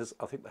characters,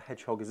 I think the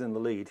hedgehog is in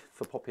the lead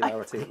for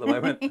popularity at the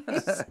moment.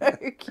 He's so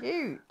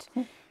cute.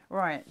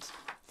 Right.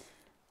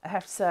 I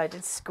have to say, I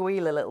did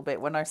squeal a little bit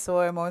when I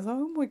saw him. I was like,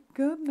 oh my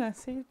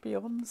goodness, he's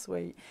beyond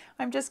sweet.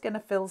 I'm just going to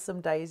fill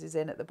some daisies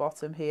in at the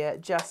bottom here,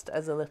 just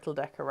as a little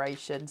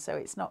decoration, so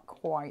it's not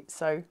quite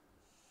so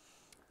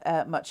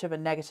much of a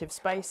negative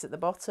space at the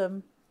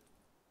bottom.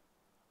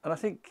 And I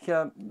think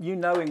you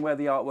knowing where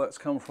the artwork's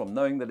come from,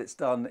 knowing that it's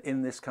done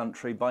in this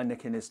country by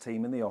Nick and his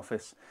team in the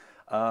office,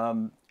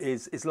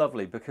 is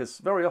lovely, because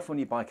very often when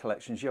you buy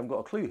collections, you haven't got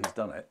a clue who's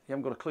done it. You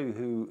haven't got a clue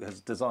who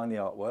has designed the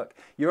artwork.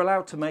 You're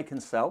allowed to make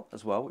and sell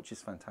as well, which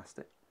is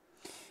fantastic.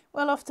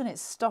 Well, often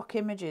it's stock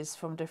images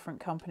from different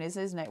companies,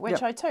 isn't it?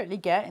 Which I totally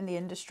get in the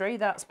industry.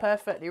 That's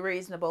perfectly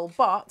reasonable.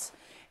 But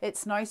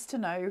it's nice to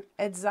know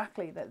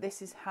exactly that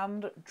this is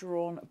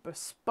hand-drawn,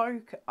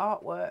 bespoke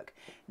artwork.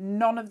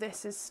 None of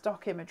this is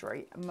stock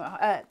imagery.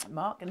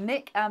 Mark,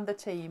 Nick and the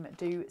team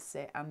do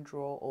sit and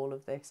draw all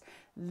of this.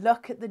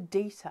 Look at the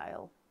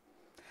detail.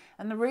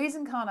 And the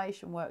reason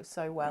Carnation works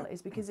so well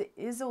is because it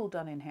is all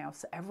done in-house.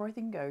 So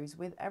everything goes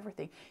with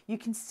everything. You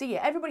can see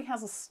it. Everybody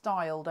has a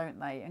style, don't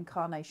they? And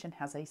Carnation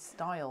has a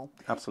style.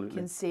 Absolutely.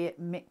 You can see it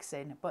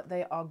mixing. But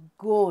they are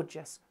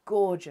gorgeous,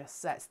 gorgeous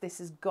sets. This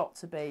has got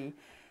to be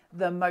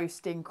the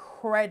most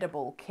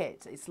incredible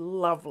kit. It's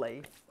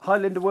lovely. Hi,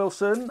 Linda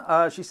Wilson.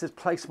 She says,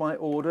 place my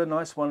order.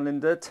 Nice one,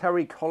 Linda.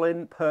 Terry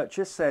Collin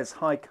Purchase says,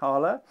 hi,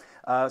 Carla.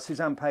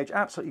 Suzanne Page,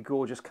 absolutely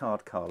gorgeous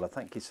card, Carla.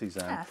 Thank you,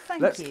 Suzanne. Ah,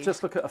 thank Let's you.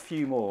 just look at a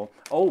few more.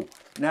 Oh,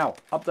 now,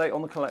 update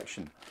on the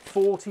collection.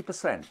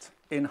 40%.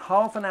 In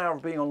half an hour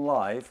of being on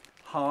live,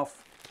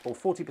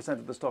 40%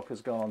 of the stock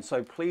has gone.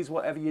 So please,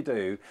 whatever you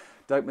do,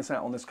 don't miss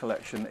out on this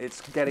collection.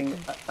 It's getting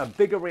a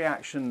bigger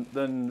reaction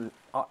than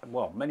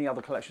well, many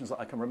other collections that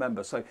I can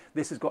remember. So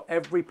this has got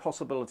every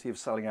possibility of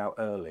selling out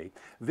early.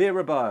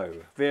 Vera Bow.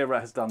 Vera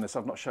has done this.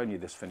 I've not shown you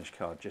this finished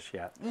card just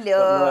yet.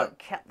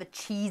 Look at the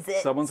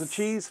cheese-its. Someone's a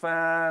cheese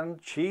fan.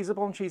 Cheese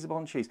upon cheese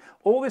upon cheese.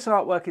 All this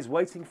artwork is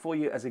waiting for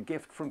you as a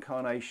gift from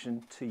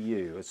Carnation to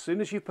you. As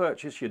soon as you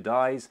purchase your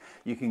dies,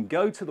 you can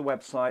go to the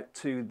website,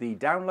 to the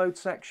download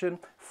section,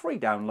 free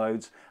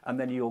downloads, and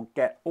then you'll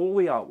get all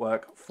the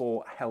artwork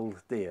for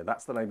Held Dear.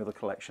 That's the name of the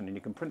collection, and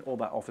you can print all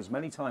that off as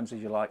many times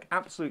as you like,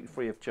 absolutely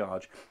free of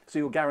charge. So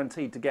you're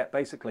guaranteed to get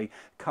basically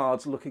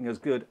cards looking as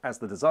good as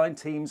the design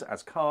teams,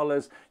 as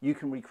Carla's. You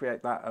can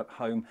recreate that at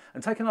home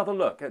and take another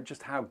look at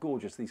just how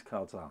gorgeous these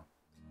cards are.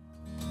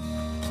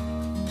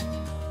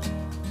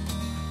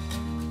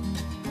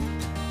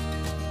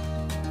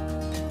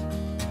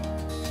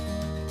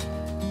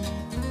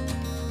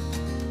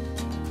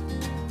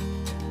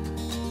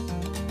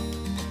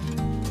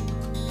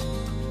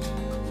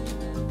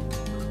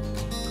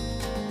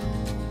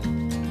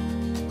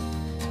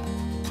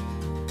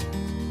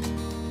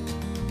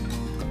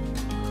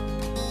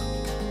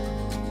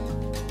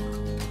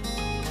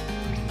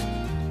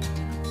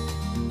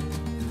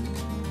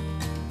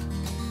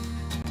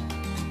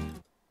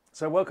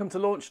 So welcome to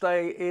launch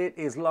day. It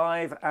is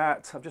live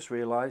at, I've just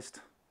realised,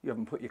 you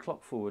haven't put your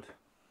clock forward.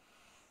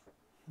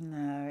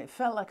 No, it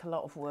felt like a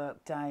lot of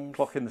work, Dave.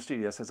 Clock in the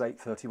studio says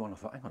 8:31. I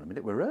thought, hang on a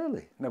minute, we're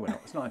early. No, we're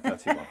not. It's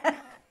 9:31.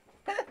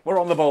 We're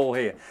on the ball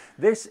here.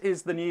 This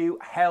is the new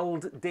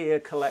Held Dear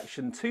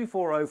collection,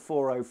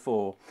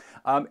 240404.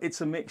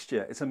 It's a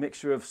mixture. It's a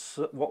mixture of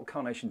what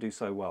Carnation do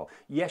so well.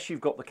 Yes, you've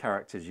got the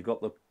characters. You've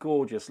got the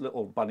gorgeous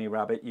little bunny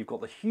rabbit. You've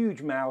got the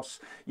huge mouse.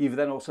 You've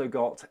then also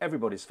got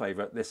everybody's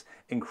favourite, this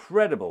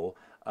incredible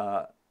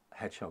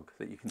hedgehog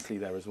that you can see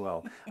there as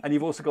well. And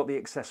you've also got the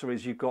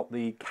accessories. You've got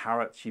the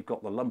carrots. You've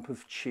got the lump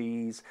of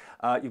cheese.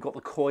 You've got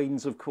the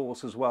coins, of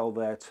course, as well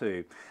there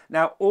too.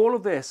 Now, all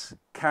of this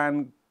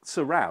can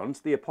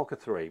surround the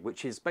apothecary,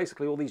 which is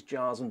basically all these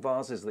jars and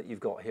vases that you've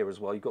got here as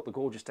well. You've got the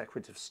gorgeous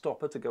decorative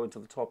stopper to go into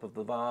the top of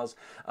the vase.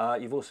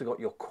 You've also got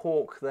your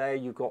cork there.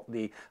 You've got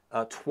the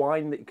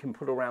twine that you can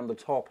put around the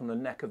top and the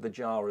neck of the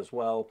jar as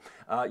well.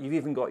 You've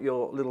even got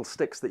your little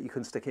sticks that you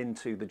can stick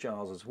into the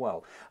jars as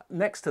well.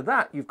 Next to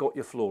that, you've got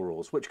your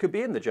florals, which could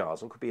be in the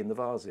jars or could be in the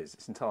vases.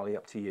 It's entirely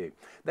up to you.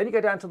 Then you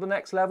go down to the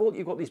next level.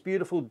 You've got these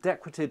beautiful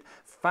decorated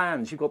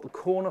fans. You've got the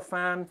corner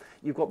fan.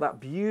 You've got that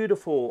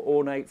beautiful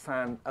ornate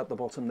fan at the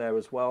bottom there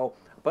as well.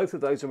 Both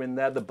of those are in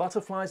there. The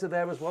butterflies are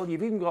there as well.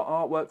 You've even got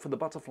artwork for the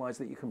butterflies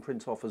that you can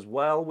print off as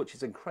well, which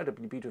is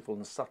incredibly beautiful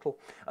and subtle.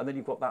 And then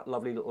you've got that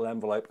lovely little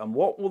envelope. And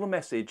what will the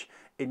message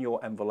in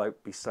your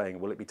envelope be saying?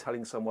 Will it be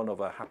telling someone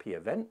of a happy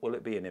event? Will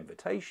it be an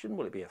invitation?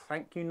 Will it be a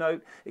thank you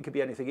note? It could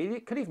be anything.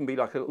 It could even be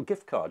like a little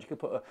gift card. You could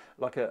put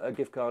a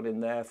gift card in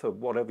there for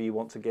whatever you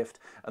want to gift,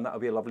 and that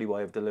would be a lovely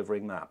way of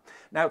delivering that.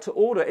 Now, to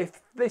order,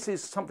 if this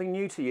is something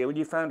new to you and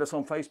you found us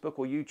on Facebook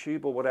or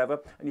YouTube or whatever,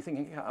 and you're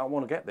thinking, I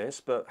want to get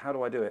this, but how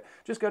do I do it?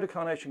 Just go to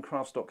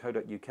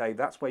carnationcrafts.co.uk.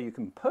 That's where you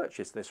can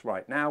purchase this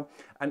right now,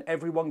 and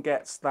everyone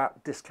gets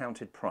that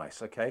discounted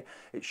price, okay?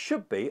 It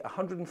should be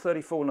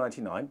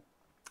 $134.99.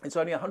 It's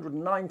only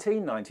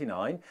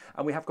 $119.99,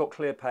 and we have got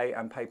ClearPay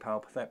and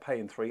PayPal Pay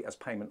in 3 as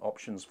payment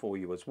options for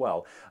you as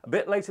well. A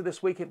bit later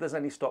this week, if there's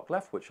any stock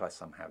left, which I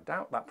somehow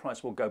doubt, that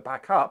price will go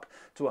back up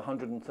to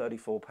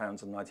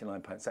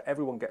 £134.99. So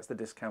everyone gets the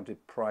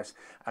discounted price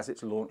as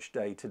it's launch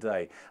day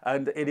today.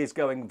 And it is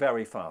going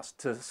very fast.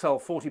 To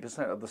sell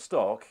 40% of the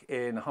stock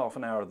in half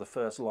an hour of the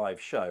first live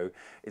show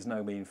is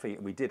no mean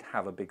feat. We did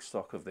have a big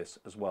stock of this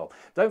as well.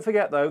 Don't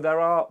forget, though, there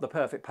are the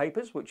Perfect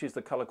Papers, which is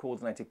the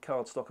colour-coordinated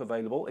cardstock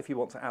available if you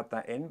want to add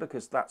that in,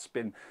 because that's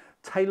been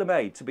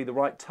tailor-made to be the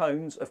right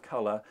tones of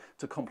colour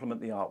to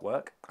complement the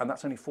artwork, and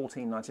that's only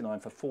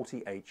 $14.99 for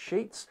 48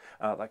 sheets.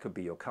 That could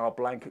be your card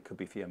blank, it could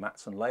be for your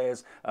mats and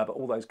layers, but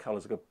all those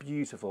colours are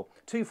beautiful.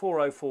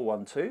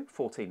 240412,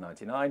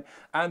 $14.99.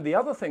 And the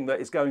other thing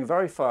that is going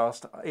very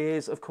fast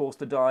is, of course,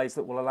 the dies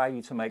that will allow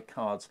you to make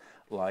cards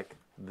like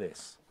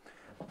this.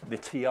 The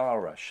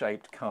tiara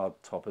shaped card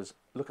toppers.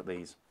 Look at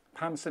these.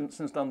 Pam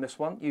Simpson's done this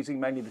one using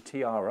mainly the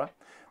tiara.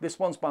 This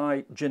one's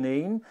by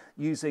Janine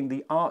using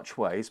the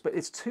archways, but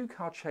it's two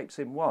card shapes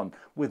in one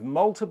with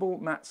multiple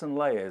mats and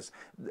layers.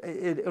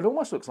 It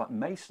almost looks like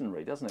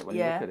masonry, doesn't it, when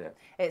you look at it?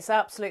 It's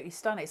absolutely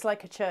stunning. It's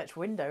like a church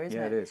window, isn't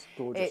it? Yeah, it is.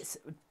 Gorgeous. It's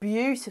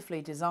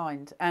beautifully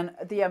designed, and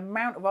the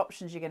amount of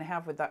options you're going to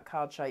have with that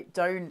card shape,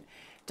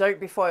 don't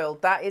be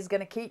foiled. That is going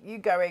to keep you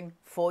going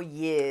for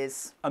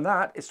years. And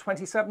that is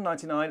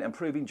 $27.99 and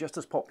proving just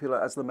as popular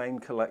as the main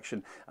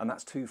collection, and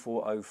that's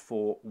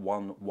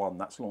 240411.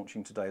 That's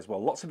launching today as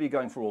well. Lots of you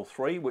going for all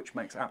three, which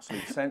makes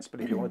absolute sense,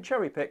 but if you want to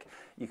cherry pick,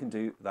 you can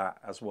do that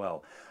as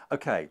well.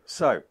 Okay,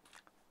 so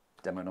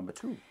demo number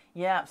 2.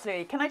 Yeah,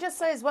 absolutely. Can I just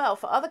say as well,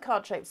 for other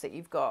card shapes that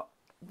you've got,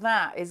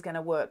 that is going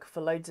to work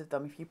for loads of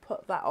them. If you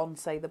put that on,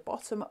 say, the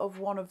bottom of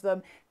one of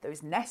them,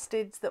 those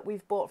nesteds that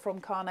we've bought from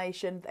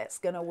Carnation, that's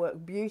going to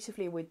work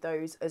beautifully with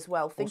those as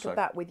well. Think Also, of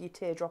that with your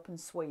teardrop and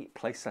sweep.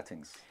 Place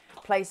settings.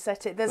 Place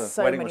set it. There's For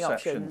so wedding many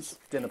receptions, options.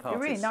 dinner It'd be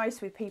parties. really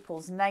nice with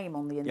people's name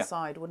on the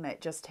inside, wouldn't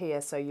it? Just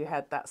here, so you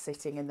had that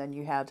sitting, and then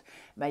you had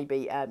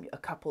maybe a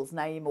couple's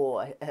name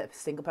or a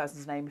single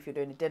person's name if you're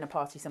doing a dinner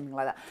party, something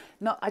like that.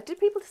 Not, do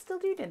people still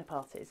do dinner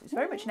parties? It's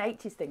very much an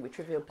 80s thing with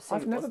Trivial Pursuit.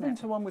 I've never wasn't been it?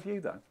 to one with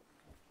you though.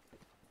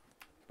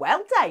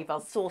 Well, Dave,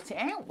 I'll sort it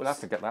out. We'll have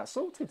to get that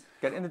sorted.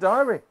 Get it in the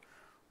diary.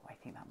 Oh, I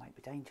think that might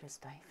be dangerous,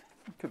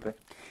 Dave. Could be.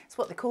 It's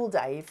what they call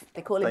Dave.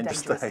 They call him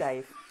Dangerous Dangerous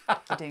Dave. Dave.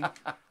 They do.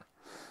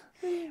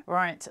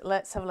 Right,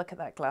 let's have a look at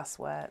that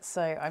glassware.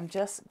 So I'm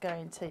just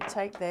going to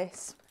take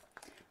this,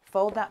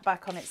 fold that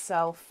back on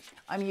itself.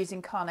 I'm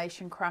using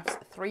Carnation Crafts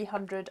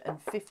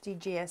 350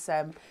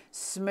 GSM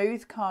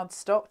smooth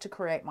cardstock to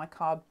create my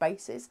card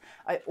bases.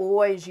 I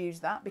always use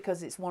that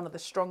because it's one of the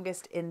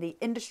strongest in the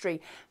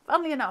industry.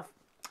 Funnily enough,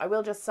 I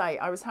will just say,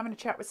 I was having a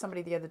chat with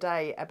somebody the other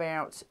day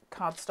about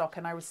cardstock,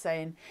 and I was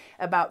saying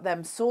about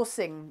them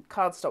sourcing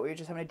cardstock. We were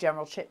just having a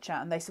general chit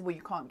chat, and they said, well,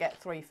 you can't get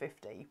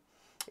 350.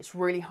 It's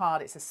really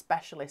hard. It's a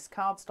specialist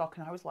cardstock.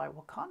 And I was like,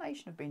 well,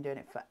 Carnation have been doing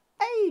it for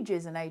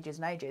ages and ages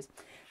and ages.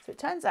 So it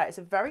turns out it's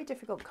a very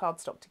difficult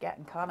cardstock to get,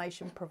 and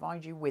Carnation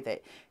provides you with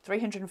it.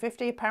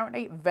 350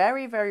 apparently,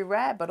 very, very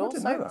rare, but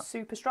also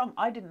super strong.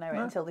 I didn't know it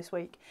until this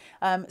week.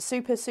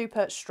 Super,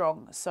 super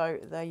strong. So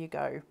there you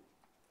go.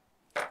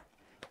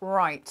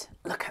 Right,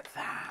 look at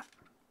that.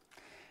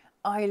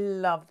 I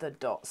love the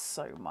dots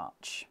so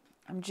much.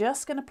 I'm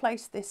just going to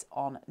place this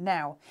on.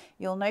 Now,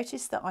 you'll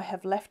notice that I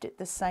have left it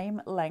the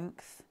same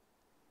length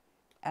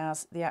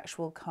as the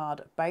actual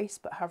card base,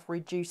 but have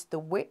reduced the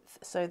width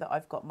so that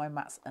I've got my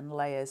mats and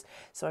layers.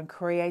 So I'm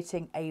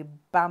creating a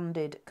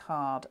banded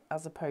card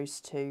as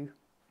opposed to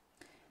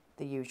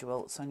the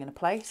usual. So I'm going to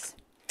place,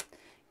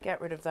 get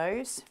rid of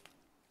those.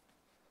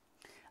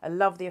 I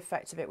love the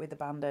effect of it with the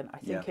banding. I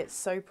think it's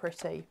so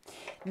pretty.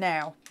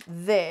 Now,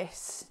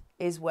 this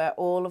is where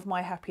all of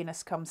my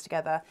happiness comes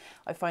together.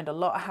 I find a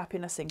lot of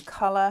happiness in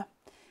colour.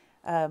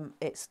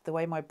 It's the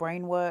way my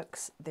brain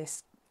works.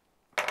 This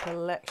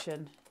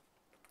collection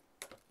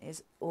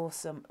is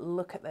awesome.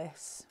 Look at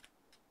this.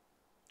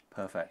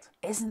 Perfect.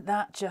 Isn't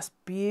that just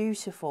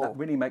beautiful? That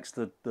really makes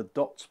the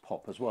dots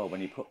pop as well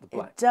when you put the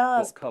black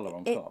colour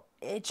on top.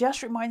 It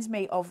just reminds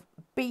me of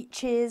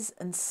beaches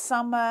and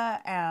summer,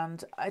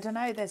 and I don't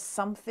know, there's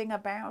something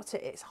about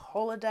it. It's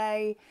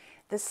holiday.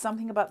 There's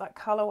something about that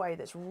colourway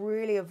that's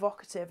really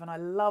evocative, and I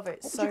love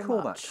it so much. What would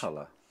you call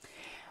that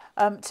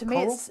colour? To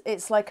me,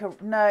 it's like a,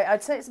 no,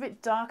 I'd say it's a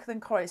bit darker than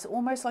coral. It's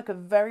almost like a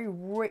very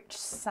rich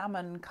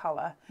salmon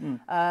colour.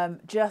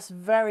 Just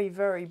very,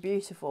 very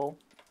beautiful.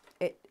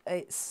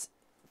 It's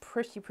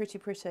pretty, pretty,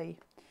 pretty.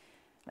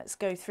 Let's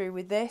go through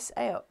with this.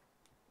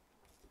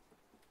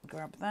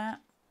 Grab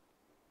that.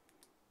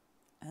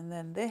 And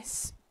then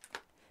this.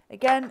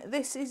 Again,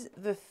 this is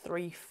the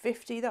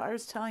 350 that I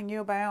was telling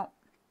you about.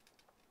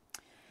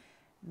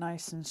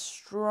 Nice and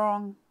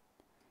strong.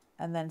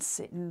 And then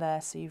sitting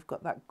there, so you've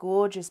got that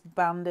gorgeous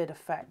banded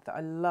effect that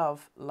I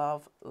love,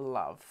 love,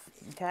 love.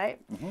 Okay?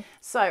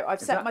 So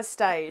I've set my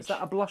stage. Is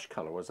that a blush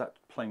colour or is that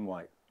plain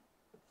white?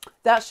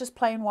 That's just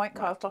plain white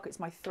cardstock. It's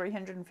my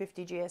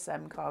 350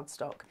 GSM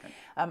cardstock.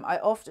 I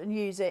often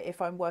use it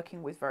if I'm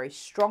working with very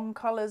strong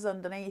colours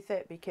underneath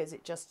it, because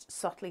it just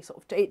subtly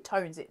it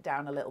tones it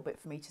down a little bit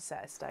for me to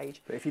set a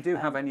stage. But if you do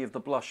have any of the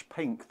blush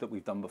pink that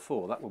we've done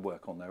before, that would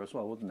work on there as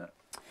well, wouldn't it?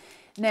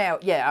 Now,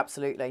 yeah,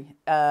 absolutely.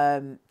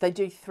 They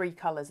do 3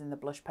 colours in the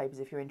blush papers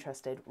if you're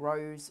interested.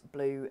 Rose,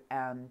 blue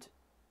and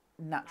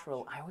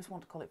natural. I always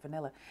want to call it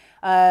vanilla.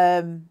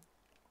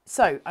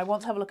 So I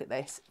want to have a look at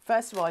this.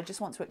 First of all, I just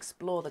want to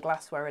explore the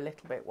glassware a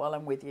little bit while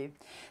I'm with you.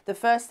 The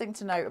first thing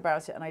to note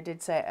about it, and I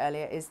did say it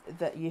earlier, is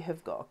that you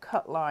have got a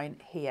cut line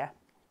here.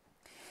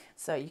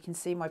 So you can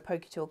see my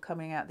pokey tool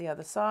coming out the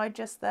other side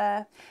just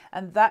there.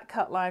 And that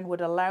cut line would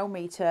allow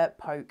me to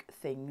poke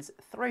things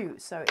through.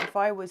 So if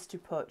I was to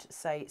put,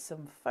 say,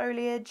 some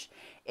foliage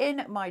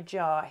in my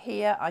jar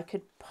here, I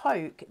could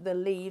poke the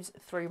leaves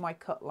through my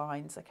cut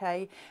lines,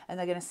 okay? And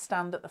they're going to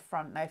stand at the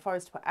front. Now, if I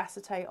was to put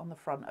acetate on the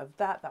front of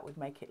that, that would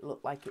make it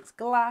look like it's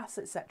glass,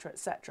 etc.,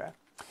 etc.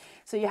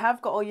 So you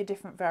have got all your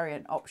different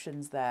variant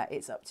options there.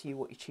 It's up to you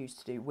what you choose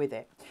to do with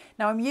it.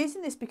 Now I'm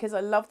using this because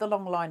I love the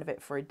long line of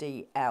it for a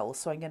DL.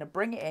 So I'm going to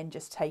bring it in,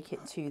 just take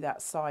it to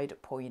that side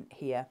point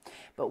here.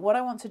 But what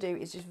I want to do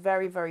is just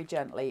very, very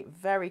gently,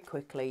 very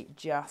quickly,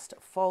 just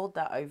fold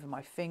that over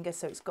my finger.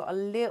 So it's got a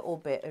little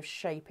bit of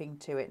shaping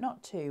to it,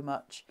 not too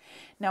much.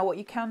 Now what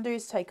you can do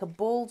is take a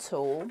ball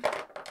tool,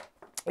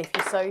 if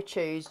you so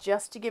choose,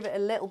 just to give it a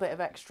little bit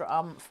of extra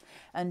oomph,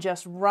 and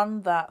just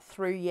run that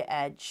through your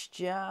edge.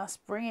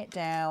 Just bring it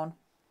down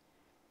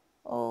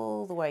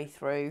all the way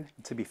through.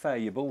 To be fair,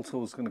 your ball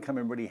tool's going to come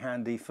in really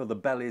handy for the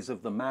bellies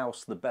of the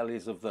mouse, the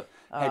bellies of the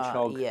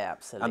hedgehog, yeah,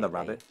 absolutely. and the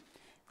rabbit.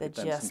 They're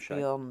just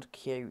beyond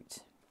cute.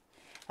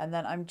 And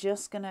then I'm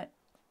just going to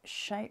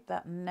shape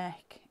that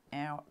neck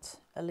out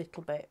a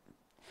little bit.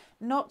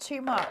 not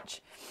too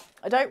much.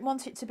 I don't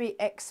want it to be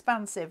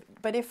expansive,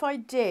 but if I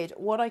did,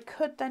 what I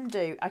could then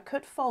do, I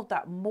could fold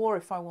that more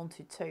if I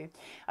wanted to.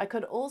 I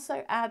could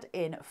also add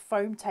in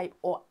foam tape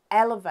or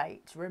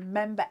Elevate.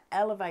 Remember,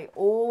 Elevate,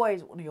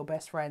 always one of your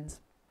best friends.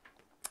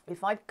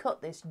 If I'd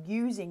cut this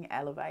using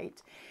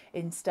Elevate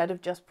instead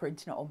of just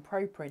printing it on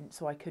ProPrint,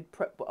 so I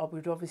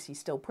would obviously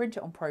still print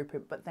it on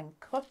ProPrint, but then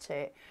cut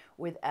it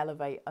with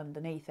Elevate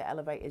underneath it.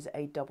 Elevate is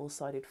a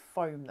double-sided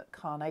foam that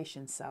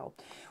Carnation sell.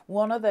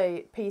 One of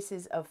the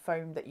pieces of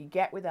foam that you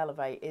get with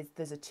Elevate is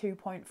there's a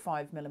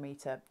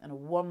 2.5mm and a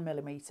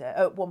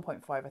 1mm,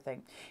 1.5 I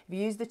think. If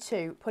you use the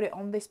 2, put it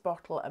on this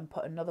bottle and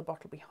put another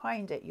bottle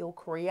behind it, you'll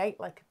create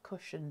like a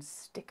cushion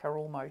sticker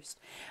almost.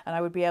 And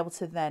I would be able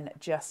to then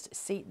just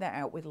seat that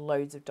out with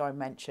loads of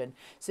dimension.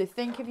 So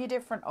think of your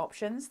different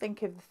options,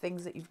 think of the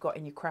things that you've got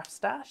in your craft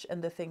stash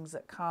and the things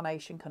that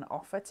Carnation can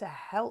offer to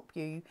help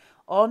you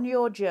on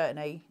your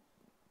journey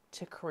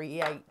to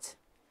create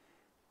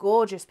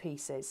gorgeous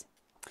pieces.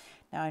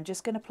 Now I'm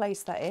just going to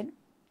place that in.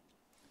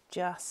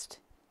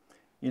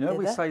 You know,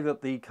 we say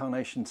that the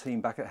Carnation team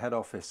back at head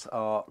office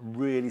are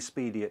really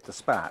speedy at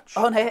dispatch.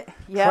 On it,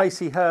 yeah.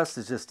 Tracy Hurst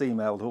has just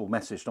emailed or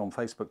messaged on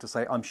Facebook to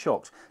say, I'm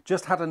shocked.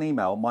 Just had an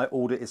email, my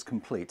order is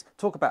complete.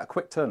 Talk about a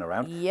quick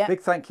turnaround. Yep.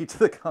 Big thank you to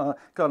the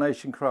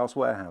Carnation Crafts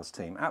warehouse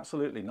team.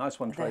 Absolutely.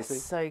 Nice one, Tracy.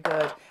 That's so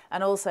good.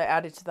 And also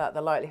added to that,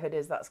 the likelihood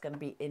is that's going to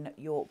be in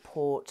your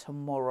pour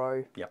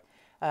tomorrow.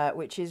 Yep.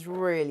 Which is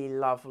really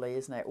lovely,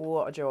 isn't it?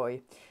 What a joy.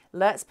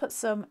 Let's put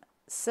some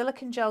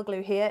silicone gel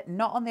glue here,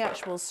 not on the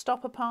actual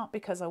stopper part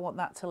because I want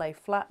that to lay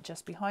flat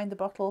just behind the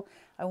bottle.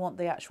 I want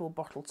the actual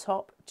bottle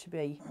top to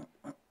be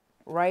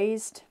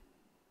raised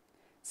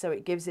so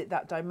it gives it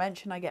that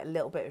dimension. I get a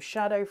little bit of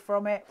shadow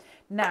from it.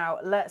 Now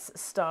let's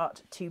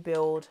start to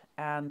build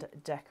and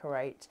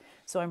decorate.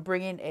 So I'm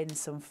bringing in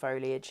some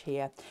foliage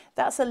here.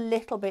 That's a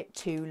little bit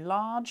too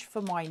large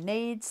for my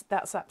needs.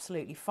 That's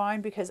absolutely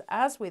fine because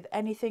as with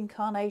anything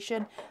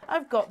Carnation,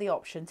 I've got the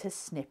option to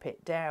snip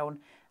it down.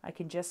 I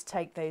can just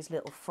take those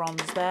little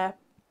fronds there,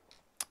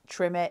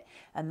 trim it,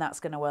 and that's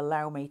going to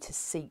allow me to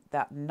seat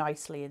that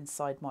nicely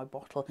inside my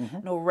bottle.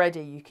 And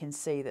already you can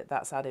see that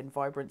that's adding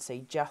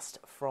vibrancy just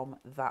from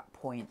that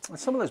point. And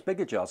some of those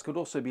bigger jars could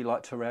also be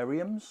like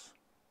terrariums.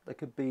 They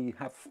could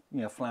have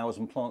flowers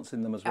and plants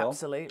in them as well.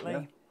 Absolutely.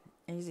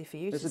 Yeah. Easy for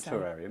you to say. It's a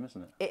terrarium,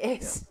 isn't it?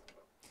 It is.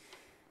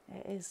 Yeah.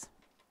 It is.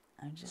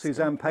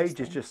 Suzanne Page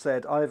has just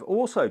said, I've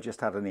also just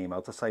had an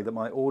email to say that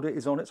my order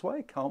is on its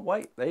way. Can't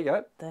wait. There you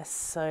go. They're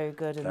so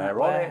good in that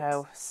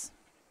warehouse.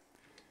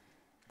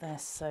 They're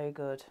so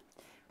good.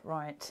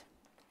 Right.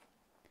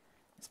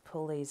 Let's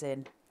pull these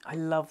in. I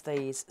love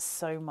these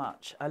so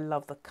much. I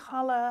love the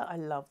colour. I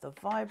love the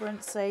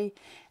vibrancy.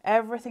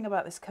 Everything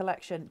about this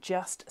collection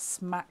just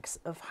smacks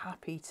of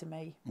happy to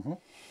me.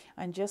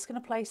 I'm just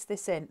going to place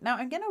this in. Now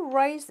I'm going to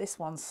raise this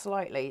one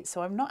slightly,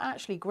 so I'm not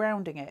actually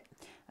grounding it.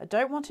 I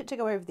don't want it to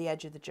go over the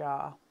edge of the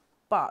jar,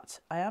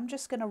 but I am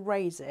just going to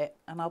raise it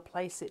and I'll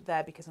place it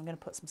there because I'm going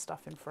to put some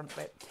stuff in front of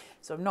it.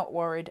 So I'm not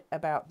worried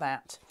about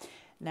that.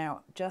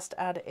 Now just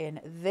add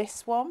in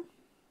this one.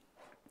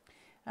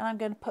 And I'm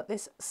going to put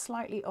this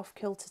slightly off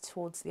kilter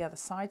towards the other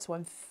side. So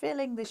I'm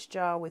filling this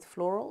jar with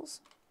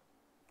florals.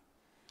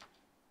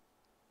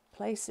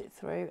 Place it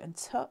through and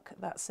tuck,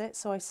 that's it.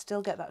 So I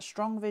still get that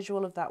strong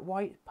visual of that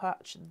white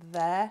patch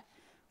there.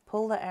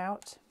 Pull that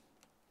out.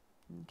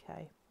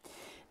 Okay.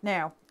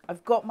 Now,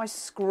 I've got my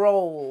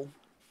scroll.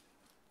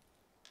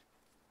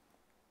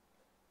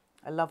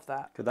 I love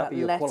that. Could that be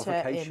your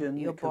qualification?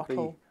 Your it could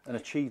bottle. Be an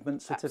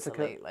achievement certificate?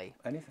 Absolutely.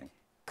 Anything.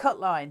 Cut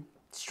line,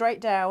 straight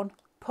down,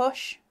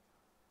 push,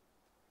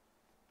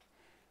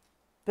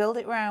 build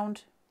it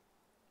round,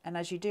 and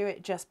as you do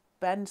it, just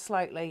bend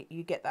slightly,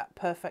 you get that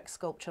perfect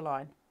sculpture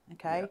line,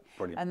 okay? Yeah,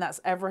 brilliant. And that's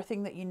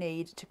everything that you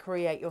need to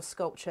create your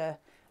sculpture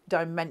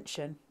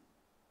dimension.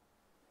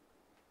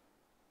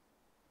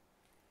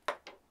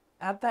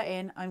 Add that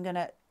in. I'm going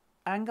to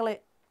angle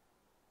it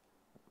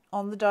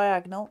on the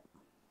diagonal.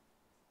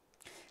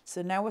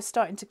 So now we're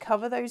starting to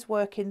cover those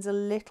workings a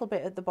little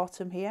bit at the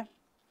bottom here.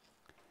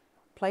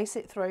 Place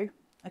it through,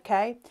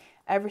 okay?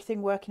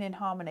 Everything working in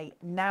harmony.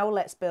 Now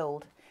let's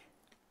build.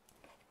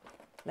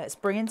 Let's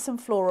bring in some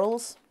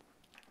florals.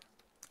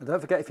 And don't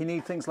forget, if you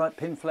need things like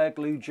pin flare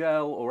glue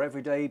gel or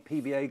everyday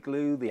PVA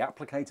glue, the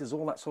applicators,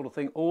 all that sort of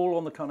thing, all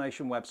on the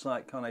Carnation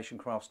website,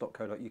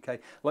 carnationcrafts.co.uk.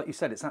 Like you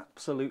said, it's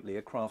absolutely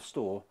a craft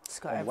store.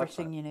 It's got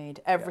everything you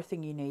need,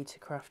 everything you need to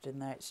craft in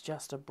there. It's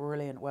just a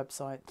brilliant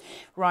website.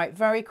 Right,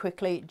 very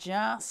quickly,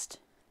 just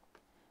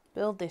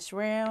build this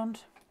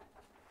round.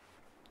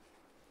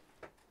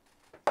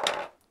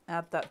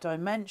 Add that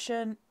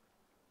dimension.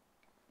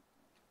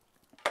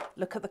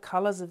 Look at the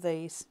colours of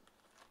these.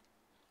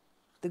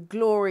 The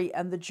glory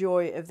and the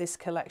joy of this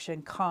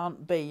collection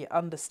can't be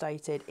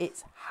understated.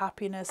 It's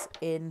happiness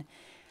in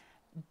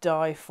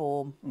die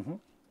form.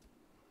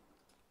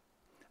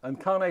 And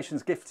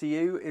Carnation's gift to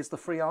you is the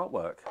free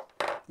artwork.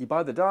 You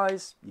buy the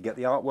dies, you get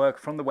the artwork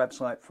from the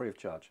website free of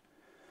charge.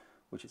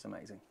 which is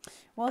amazing.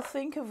 Well,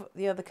 think of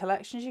the other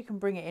collections you can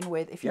bring it in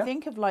with. If you Yeah.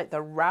 think of like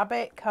the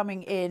rabbit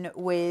coming in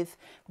with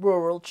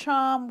Rural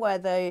Charm, where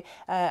they,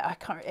 I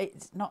can't,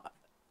 it's not,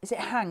 is it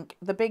Hank,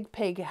 the big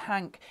pig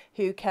Hank,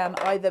 who can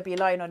either be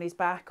lying on his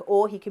back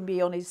or he can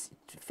be on his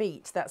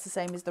feet. That's the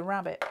same as the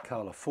rabbit.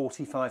 Carla,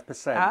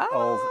 45%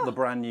 of the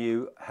brand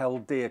new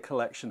Held Dear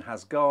collection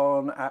has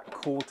gone at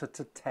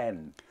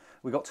 9:45.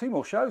 We've got 2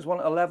 more shows, one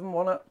at 11,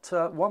 one at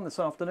 1 this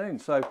afternoon.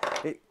 So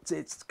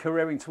it's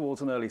careering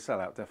towards an early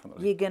sellout,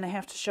 definitely. You're going to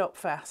have to shop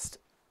fast.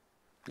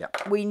 Yeah.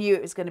 We knew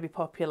it was going to be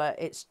popular.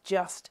 It's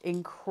just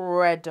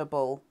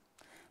incredible.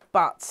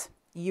 But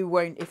you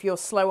won't, if you're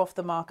slow off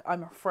the mark,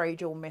 I'm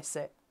afraid you'll miss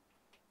it.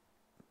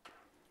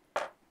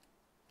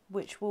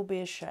 Which will be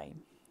a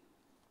shame.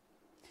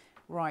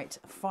 Right,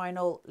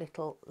 final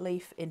little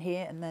leaf in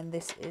here, and then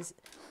this is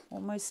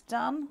almost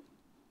done.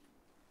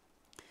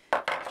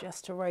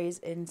 Just to raise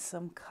in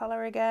some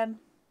colour again.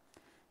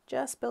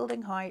 Just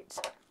building height.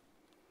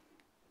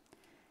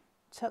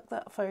 Tuck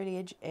that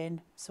foliage in,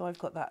 so I've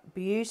got that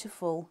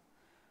beautiful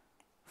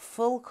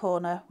full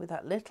corner with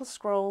that little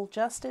scroll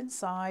just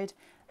inside.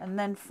 And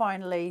then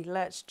finally,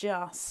 let's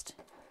just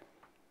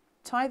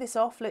tie this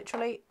off,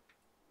 literally.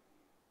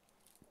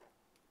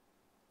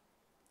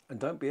 And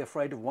don't be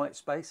afraid of white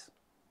space.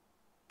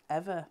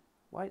 Ever.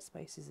 White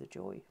space is a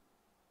joy.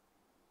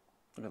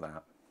 Look at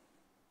that.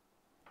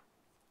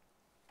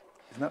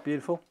 Isn't that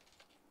beautiful?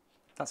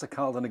 That's a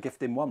card and a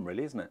gift in one,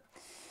 really, isn't it?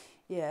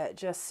 Yeah,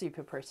 just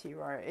super pretty,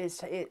 right?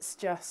 It's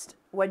just,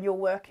 when you're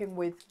working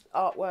with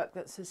artwork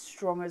that's as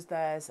strong as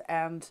theirs,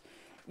 and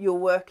you're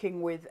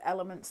working with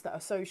elements that are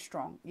so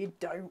strong, you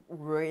don't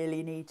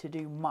really need to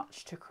do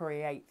much to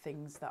create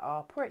things that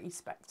are pretty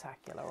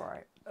spectacular,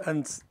 right?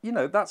 And, you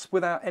know, that's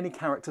without any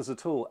characters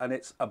at all. And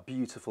it's a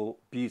beautiful,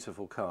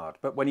 beautiful card.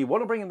 But when you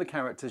want to bring in the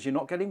characters, you're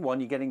not getting 1,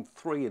 you're getting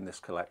 3 in this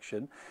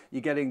collection.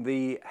 You're getting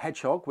the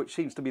hedgehog, which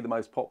seems to be the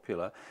most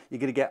popular. You're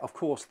going to get, of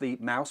course, the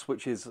mouse,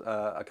 which is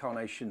a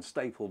Carnation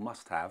staple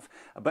must-have.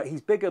 But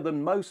he's bigger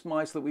than most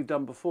mice that we've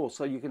done before.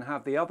 So you can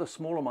have the other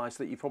smaller mice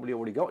that you've probably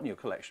already got in your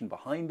collection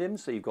behind him.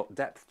 So you've got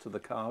depth to the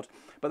card.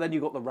 But then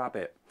you've got the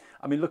rabbit.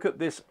 I mean, look at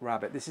this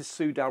rabbit. This is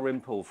Sue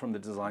Dalrymple from the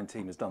design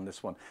team has done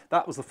this one.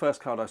 That was the first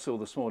card I saw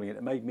this morning, and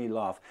it made me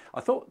laugh. I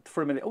thought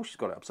for a minute, oh, she's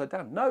got it upside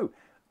down. No,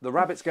 the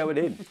rabbit's going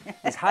in.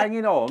 He's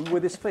hanging on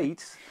with his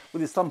feet,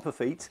 with his thumper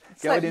feet,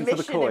 It's going like in for the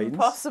Mission coins.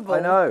 Impossible. I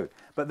know,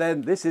 but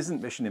then this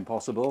isn't Mission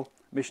Impossible.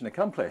 Mission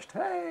accomplished.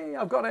 Hey,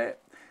 I've got it.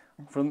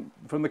 From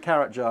the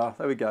carrot jar.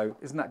 There we go.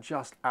 Isn't that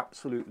just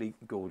absolutely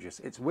gorgeous?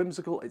 It's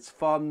whimsical. It's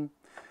fun.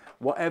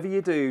 Whatever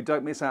you do,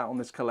 don't miss out on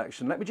this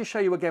collection. Let me just show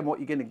you again what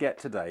you're going to get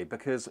today,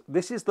 because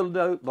this is the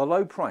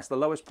low price, the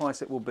lowest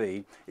price it will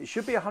be. It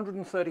should be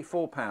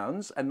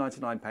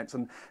 £134.99,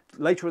 and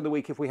later in the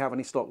week, if we have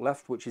any stock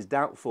left, which is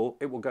doubtful,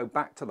 it will go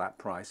back to that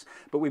price.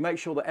 But we make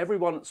sure that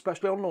everyone,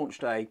 especially on launch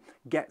day,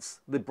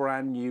 gets the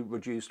brand new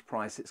reduced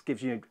price. It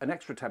gives you an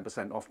extra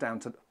 10% off, down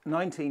to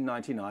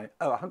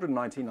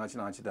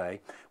 £119.99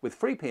 today, with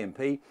free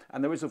P&P,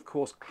 and there is, of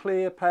course,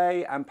 Clear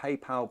Pay and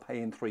PayPal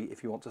Pay in 3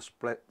 if you want to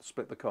split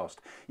the cost.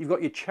 You've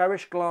got your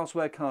cherished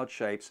glassware card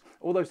shapes,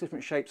 all those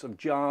different shapes of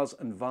jars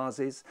and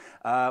vases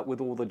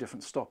with all the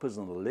different stoppers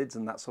and the lids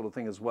and that sort of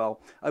thing as well.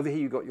 Over here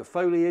you've got your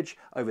foliage,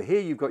 over here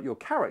you've got your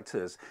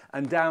characters,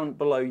 and down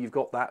below you've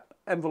got that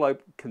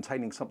envelope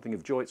containing something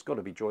of joy. It's got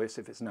to be joyous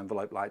if it's an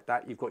envelope like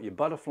that. You've got your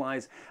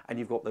butterflies, and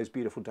you've got those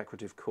beautiful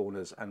decorative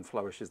corners and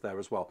flourishes there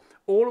as well.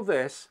 All of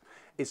this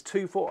is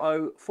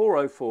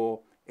 240404.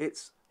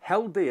 It's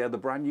Held Dear, the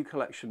brand new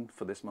collection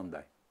for this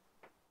Monday.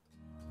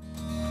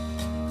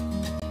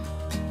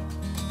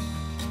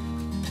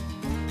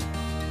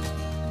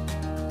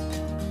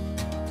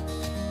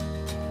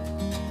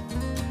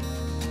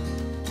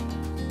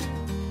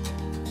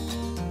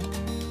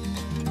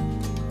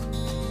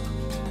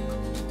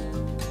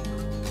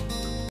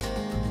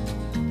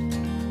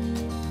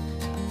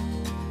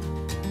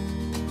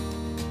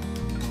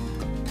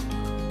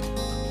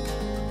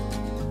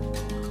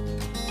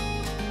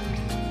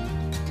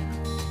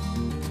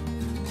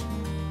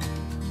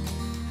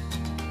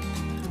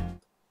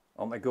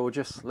 Aren't they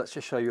gorgeous? Let's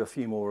just show you a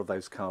few more of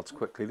those cards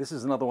quickly. This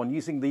is another one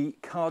using the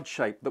card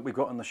shape that we've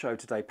got on the show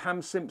today.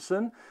 Pam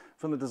Simpson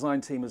from the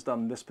design team has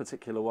done this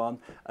particular one.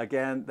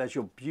 Again, there's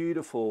your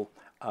beautiful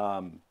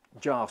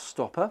jar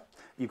stopper.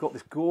 You've got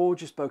this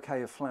gorgeous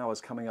bouquet of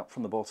flowers coming up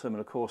from the bottom, and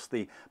of course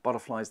the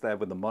butterflies there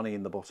with the money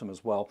in the bottom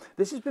as well.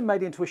 This has been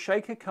made into a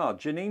shaker card.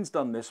 Janine's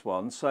done this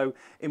one. So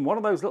in one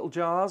of those little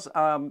jars,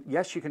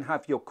 yes, you can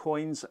have your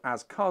coins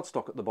as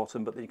cardstock at the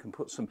bottom, but then you can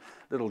put some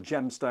little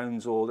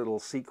gemstones or little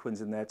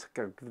sequins in there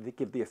to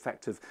give the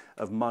effect of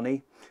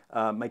money,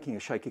 making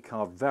a shaker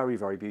card very,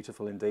 very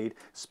beautiful indeed.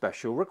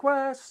 Special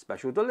request,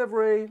 special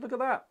delivery. Look at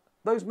that.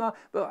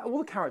 But all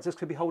the characters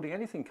could be holding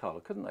anything, Carla,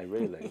 couldn't they,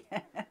 really?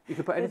 Yeah. You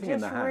could put anything in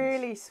their hands. It's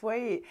really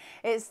sweet.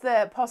 It's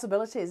the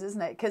possibilities,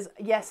 isn't it? Because,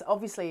 yes,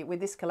 obviously, with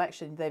this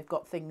collection, they've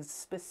got things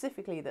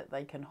specifically that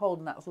they can hold,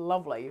 and that's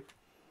lovely.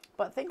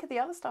 but think of the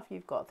other stuff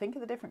you've got. Think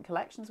of the different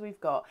collections we've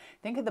got.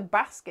 Think of the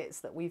baskets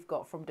that we've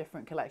got from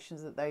different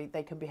collections that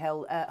they can be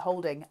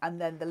holding,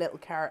 and then the little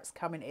carrots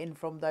coming in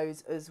from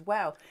those as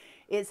well.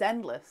 It's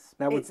endless.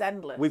 Now, it's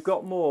endless. We've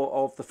got more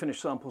of the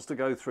finished samples to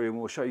go through, and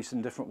we'll show you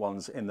some different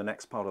ones in the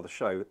next part of the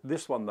show.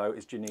 This one, though,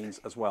 is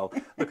Janine's as well.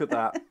 Look at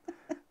that.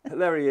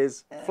 There he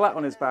is, flat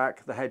on his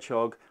back, the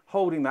hedgehog,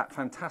 holding that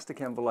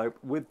fantastic envelope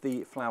with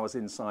the flowers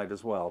inside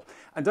as well.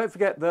 And don't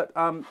forget that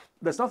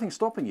there's nothing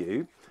stopping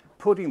you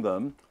putting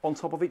them on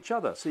top of each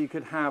other. So you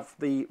could have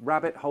the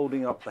rabbit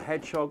holding up the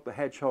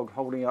hedgehog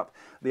holding up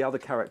the other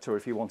character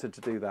if you wanted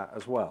to do that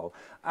as well.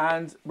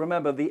 And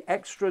remember, the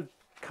extra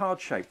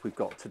card shape we've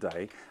got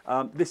today,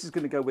 this is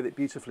going to go with it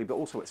beautifully, but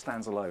also it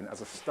stands alone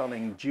as a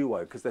stunning duo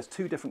because there's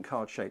two different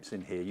card shapes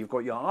in here. You've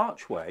got your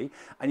archway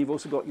and you've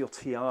also got your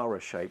tiara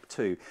shape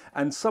too.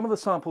 And some of the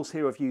samples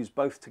here have used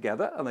both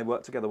together and they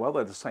work together well.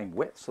 They're the same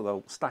width, so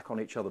they'll stack on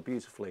each other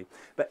beautifully,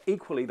 but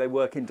equally they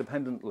work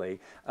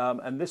independently.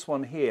 And this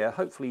one here,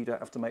 hopefully you don't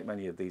have to make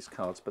many of these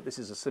cards, but this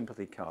is a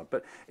sympathy card,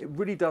 but it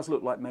really does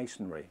look like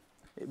masonry.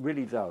 It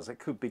really does. It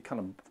could be kind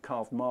of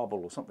carved marble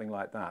or something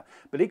like that.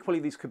 But equally,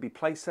 these could be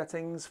place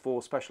settings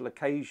for special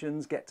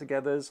occasions,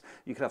 get-togethers.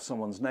 You could have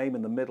someone's name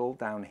in the middle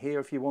down here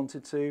if you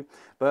wanted to.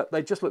 But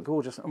they just look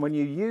gorgeous. And when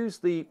you use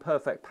the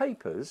perfect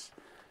papers,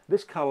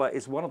 this colour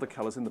is one of the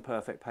colours in the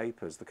perfect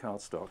papers, the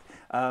cardstock,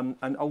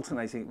 and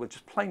alternating it with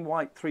just plain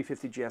white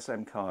 350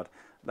 GSM card.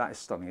 That is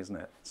stunning, isn't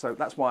it? So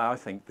that's why I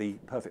think the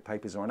perfect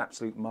papers are an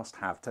absolute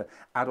must-have to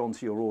add on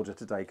to your order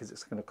today, because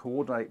it's going to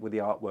coordinate with the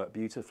artwork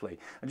beautifully.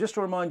 And just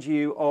to remind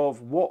you of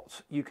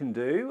what you can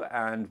do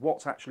and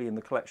what's actually in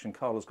the collection,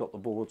 Carla's got the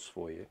boards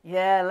for you.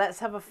 Yeah, let's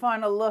have a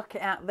final look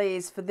at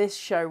these for this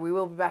show. We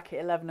will be back at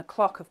 11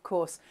 o'clock, of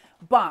course,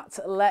 but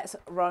let's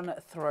run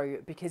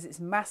through because it's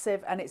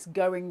massive and it's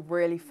going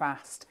really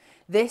fast.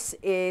 This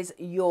is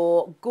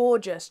your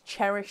gorgeous,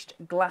 cherished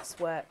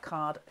glassware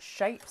card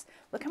shapes.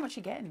 Look how much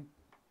you're getting.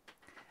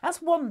 That's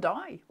one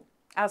die,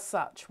 as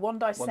such, one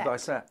die set. One die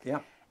set, yeah.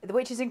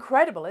 Which is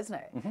incredible, isn't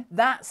it? Mm-hmm.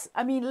 That's,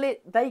 I mean,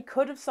 they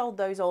could have sold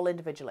those all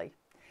individually.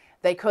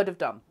 They could have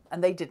done,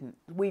 and they didn't.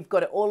 We've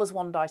got it all as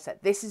one die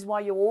set. This is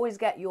why you always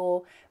get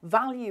your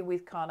value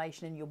with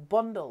Carnation in your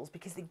bundles,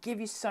 because they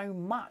give you so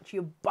much.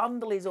 Your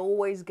bundle is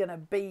always going to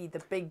be the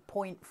big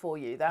point for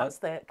you. That's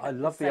the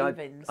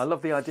savings. I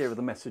love the idea of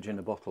the message in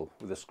a bottle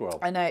with a scroll.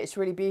 I know, it's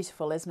really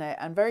beautiful, isn't it?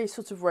 And very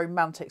sort of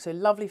romantic, so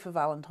lovely for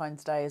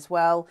Valentine's Day as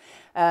well.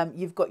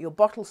 You've got your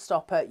bottle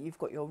stopper, you've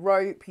got your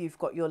rope, you've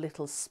got your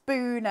little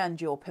spoon and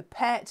your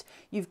pipette.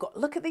 You've got,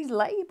 look at these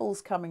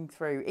labels coming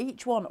through,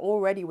 each one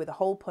already with a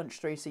hole punch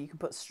through, so you can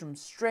put some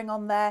string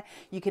on there.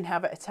 You can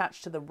have it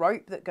attached to the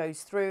rope that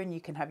goes through, and you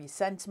can have your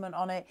sentiment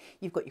on it.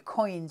 You've got your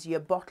coins,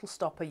 your bottle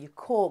stopper, your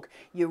cork,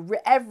 your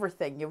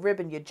everything, your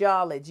ribbon, your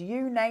jar lids,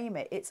 you name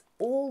it, it's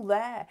all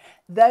there.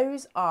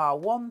 Those are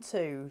 1,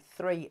 2,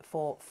 3,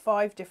 4,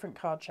 5 different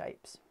card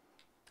shapes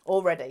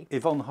already.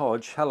 Yvonne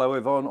Hodge, hello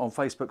Yvonne, on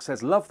Facebook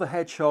says, love the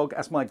hedgehog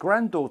as my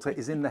granddaughter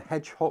is in the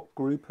hedgehog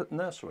group at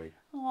nursery.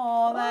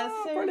 Oh, that's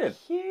so brilliant.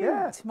 cute.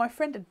 Yeah. My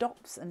friend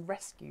adopts and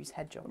rescues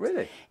hedgehogs.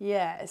 Really?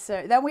 Yeah.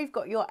 So then we've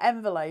got your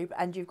envelope,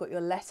 and you've got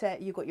your letter,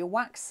 you've got your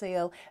wax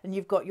seal, and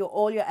you've got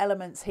all your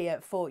elements here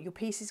for your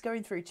pieces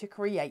going through to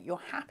create your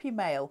happy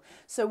mail.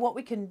 So what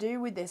we can do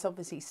with this,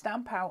 obviously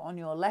stamp out on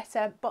your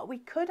letter, but we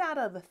could add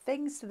other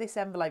things to this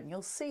envelope, and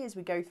you'll see as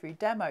we go through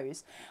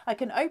demos. I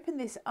can open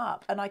this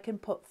up and I can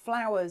put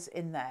flowers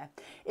in there.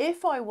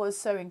 If I was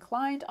so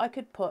inclined, I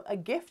could put a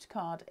gift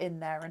card in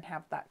there and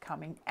have that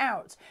coming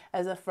out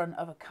as a front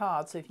of a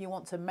card. So if you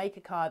want to make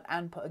a card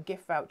and put a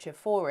gift voucher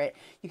for it,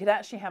 you could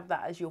actually have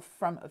that as your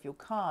front of your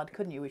card,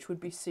 couldn't you? Which would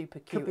be super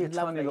cute. Could be a and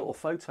lovely. Tiny little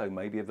photo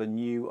maybe of a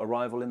new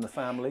arrival in the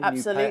family.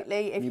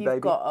 Absolutely. New pet, if new you've baby.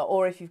 got,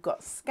 or if you've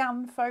got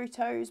scan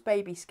photos,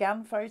 baby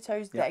scan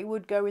photos, yeah. They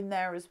would go in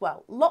there as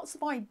well. Lots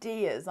of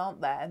ideas,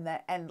 aren't there? And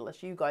they're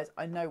endless. You guys,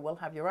 I know, will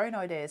have your own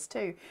ideas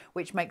too,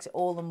 which makes it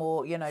all the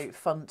more, you know,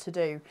 fun to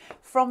do.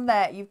 From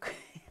there, you.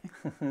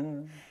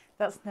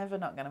 That's never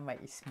not going to make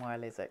you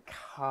smile, is it?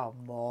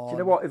 Come on. Do you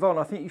know what, Yvonne?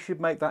 I think you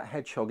should make that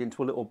hedgehog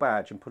into a little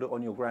badge and put it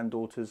on your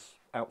granddaughter's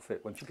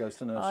outfit when she goes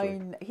to nursery.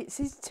 It's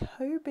his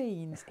toe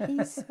beans.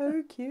 He's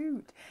so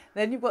cute.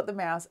 Then you've got the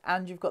mouse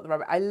and you've got the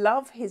rabbit. I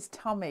love his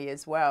tummy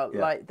as well.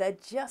 Yeah. Like, they're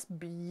just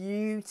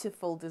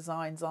beautiful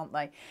designs, aren't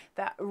they?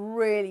 That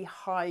really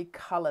high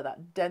colour,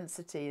 that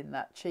density in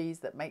that cheese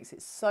that makes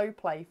it so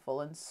playful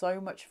and so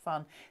much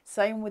fun.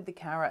 Same with the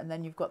carrot, and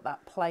then you've got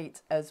that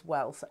plate as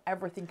well. So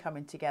everything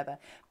coming together.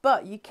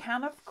 But you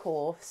can, of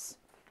course,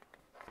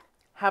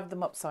 have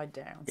them upside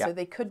down. Yeah. So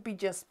they could be,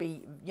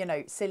 you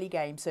know, silly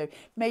games. So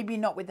maybe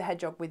not with the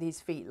hedgehog with his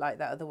feet like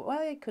that. Well,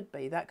 it could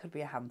be. That could be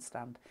a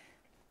handstand.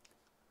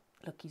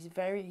 Look, he's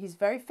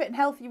very fit and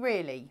healthy,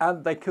 really.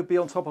 And they could be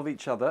on top of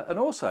each other. And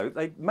also,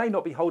 they may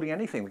not be holding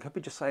anything. They could be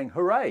just saying,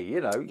 hooray,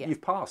 you know, yeah.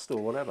 You've passed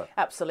or whatever.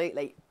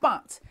 Absolutely.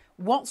 But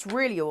what's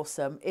really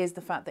awesome is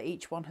the fact that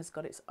each one has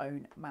got its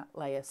own matte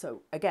layer.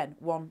 So again,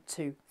 1,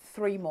 2,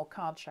 3 more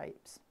card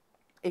shapes.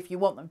 if you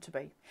want them to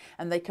be,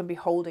 and they can be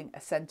holding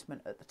a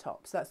sentiment at the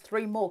top. So that's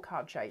 3 more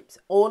card shapes,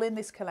 all in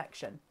this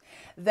collection.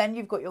 Then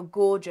you've got your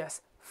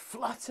gorgeous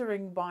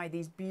fluttering by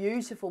these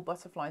beautiful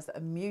butterflies that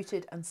are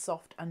muted and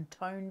soft and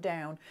toned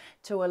down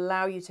to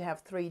allow you to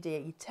have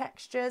 3D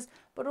textures,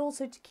 but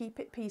also to keep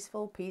it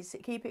peaceful,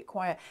 keep it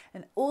quiet,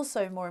 and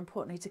also, more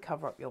importantly, to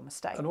cover up your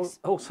mistakes. And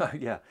also,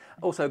 yeah,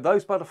 also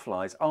those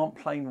butterflies aren't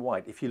plain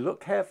white. If you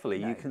look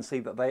carefully, you can see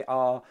that they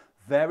are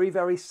very,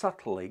 very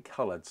subtly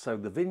coloured. So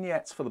the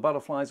vignettes for the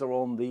butterflies are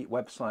on the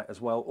website as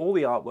well. All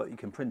the artwork you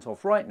can print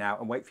off right now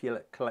and wait for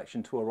your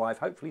collection to arrive,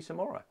 hopefully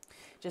tomorrow.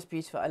 Just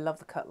beautiful. I love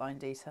the cut line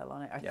detail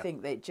on it. I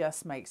think that it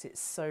just makes it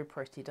so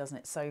pretty, doesn't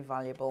it? So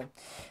valuable.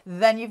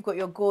 Then you've got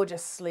your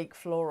gorgeous sleek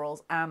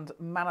florals, and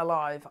man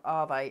alive,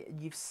 are they?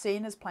 You've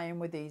seen us playing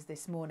with these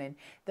this morning.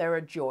 They're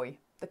a joy.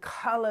 The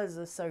colours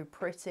are so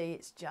pretty.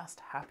 It's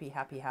just happy,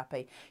 happy,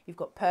 happy. You've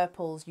got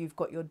purples, you've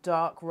got your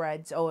dark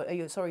reds, or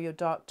sorry, your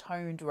dark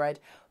toned red,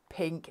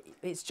 pink.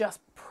 It's just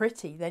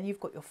pretty. Then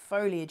you've got your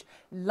foliage,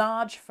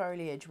 large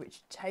foliage,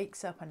 which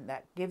takes up and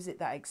that gives it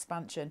that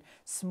expansion.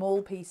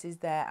 Small pieces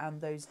there,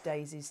 and those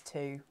daisies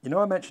too. You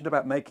know, I mentioned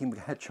about making the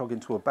hedgehog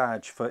into a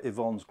badge for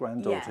Yvonne's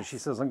granddaughter. Yes. She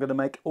says, I'm going to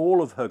make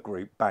all of her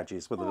group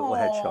badges with a little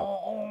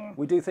hedgehog.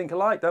 We do think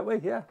alike, don't we?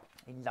 Yeah.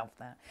 I love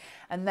that.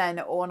 And then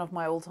one of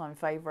my all-time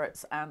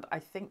favourites, and I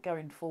think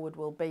going forward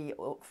will be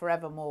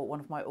forevermore one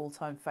of my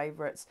all-time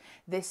favourites.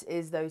 This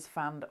is those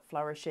fanned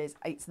flourishes.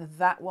 It's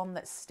that one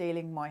that's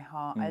stealing my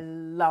heart. I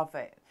love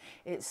it.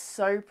 It's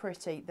so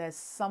pretty. There's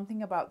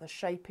something about the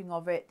shaping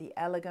of it, the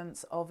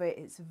elegance of it.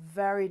 It's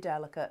very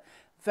delicate,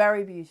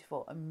 very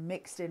beautiful, and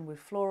mixed in with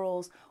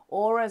florals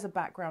or as a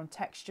background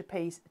texture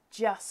piece,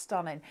 just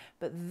stunning.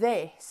 But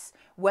this,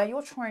 where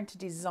you're trying to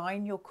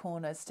design your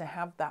corners to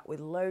have that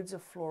with loads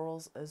of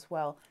florals as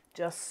well,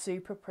 just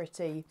super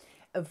pretty,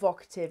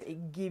 evocative.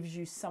 It gives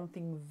you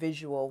something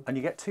visual. And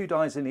you get 2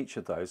 dies in each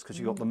of those because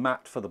you've got the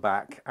matte for the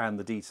back and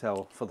the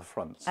detail for the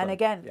front. So, and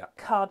again,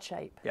 card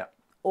shape. Yeah.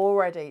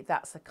 Already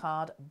that's a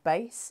card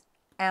base,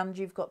 and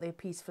you've got the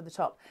piece for the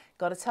top.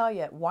 Got to tell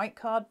you, white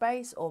card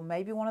base or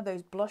maybe one of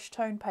those blush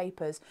tone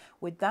papers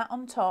with that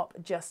on top,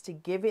 just to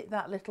give it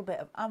that little bit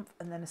of oomph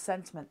and then a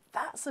sentiment.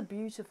 That's a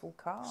beautiful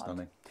card.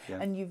 Stunning. Yeah.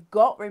 And you've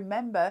got,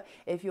 remember,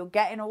 if you're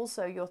getting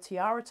also your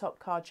tiara top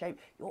card shape,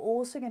 you're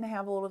also going to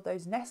have all of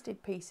those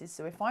nested pieces.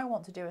 So if I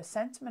want to do a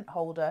sentiment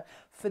holder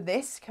for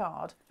this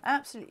card,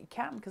 absolutely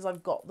can, because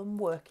I've got them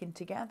working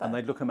together. And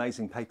they'd look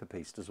amazing paper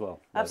pieced as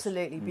well. Those.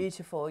 Absolutely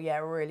beautiful. Yeah,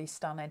 really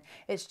stunning.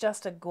 It's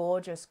just a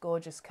gorgeous,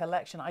 gorgeous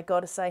collection. I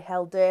got to say,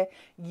 Hell Dear,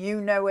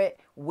 you know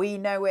it, we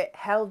know it.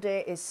 Hell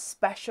Dear is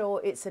special.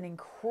 It's an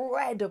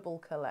incredible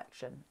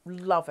collection.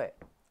 Love it.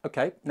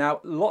 Okay,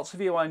 now lots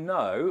of you I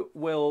know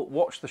will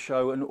watch the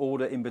show and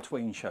order in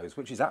between shows,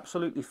 which is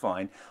absolutely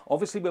fine.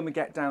 Obviously, when we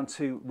get down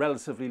to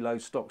relatively low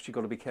stocks, you've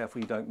got to be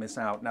careful you don't miss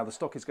out. Now, the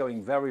stock is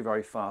going very,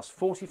 very fast.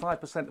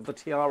 45% of the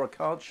tiara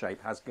card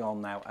shape has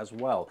gone now as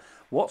well.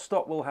 What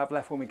stock we'll have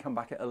left when we come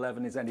back at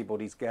 11 is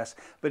anybody's guess,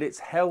 but it's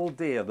Hell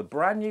Dear, the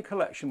brand new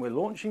collection we're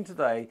launching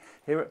today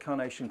here at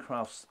Carnation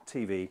Crafts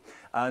TV.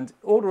 And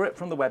order it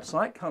from the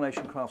website,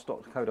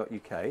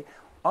 carnationcrafts.co.uk.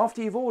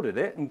 After you've ordered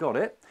it and got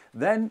it,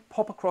 then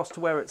pop across to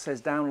where it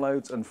says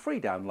downloads and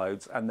free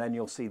downloads, and then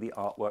you'll see the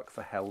artwork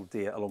for Hell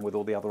Dear along with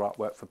all the other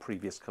artwork for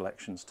previous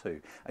collections too.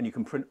 And you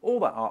can print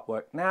all that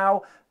artwork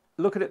now,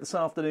 look at it this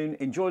afternoon,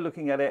 enjoy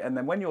looking at it, and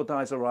then when your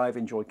dies arrive,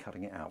 enjoy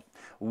cutting it out.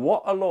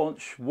 What a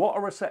launch, what a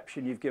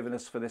reception you've given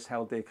us for this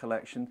Hell Dear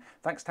collection.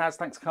 Thanks Taz,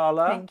 thanks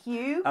Carla. Thank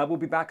you. We'll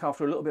be back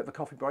after a little bit of a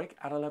coffee break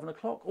at 11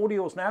 o'clock. All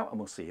yours now, and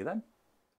we'll see you then.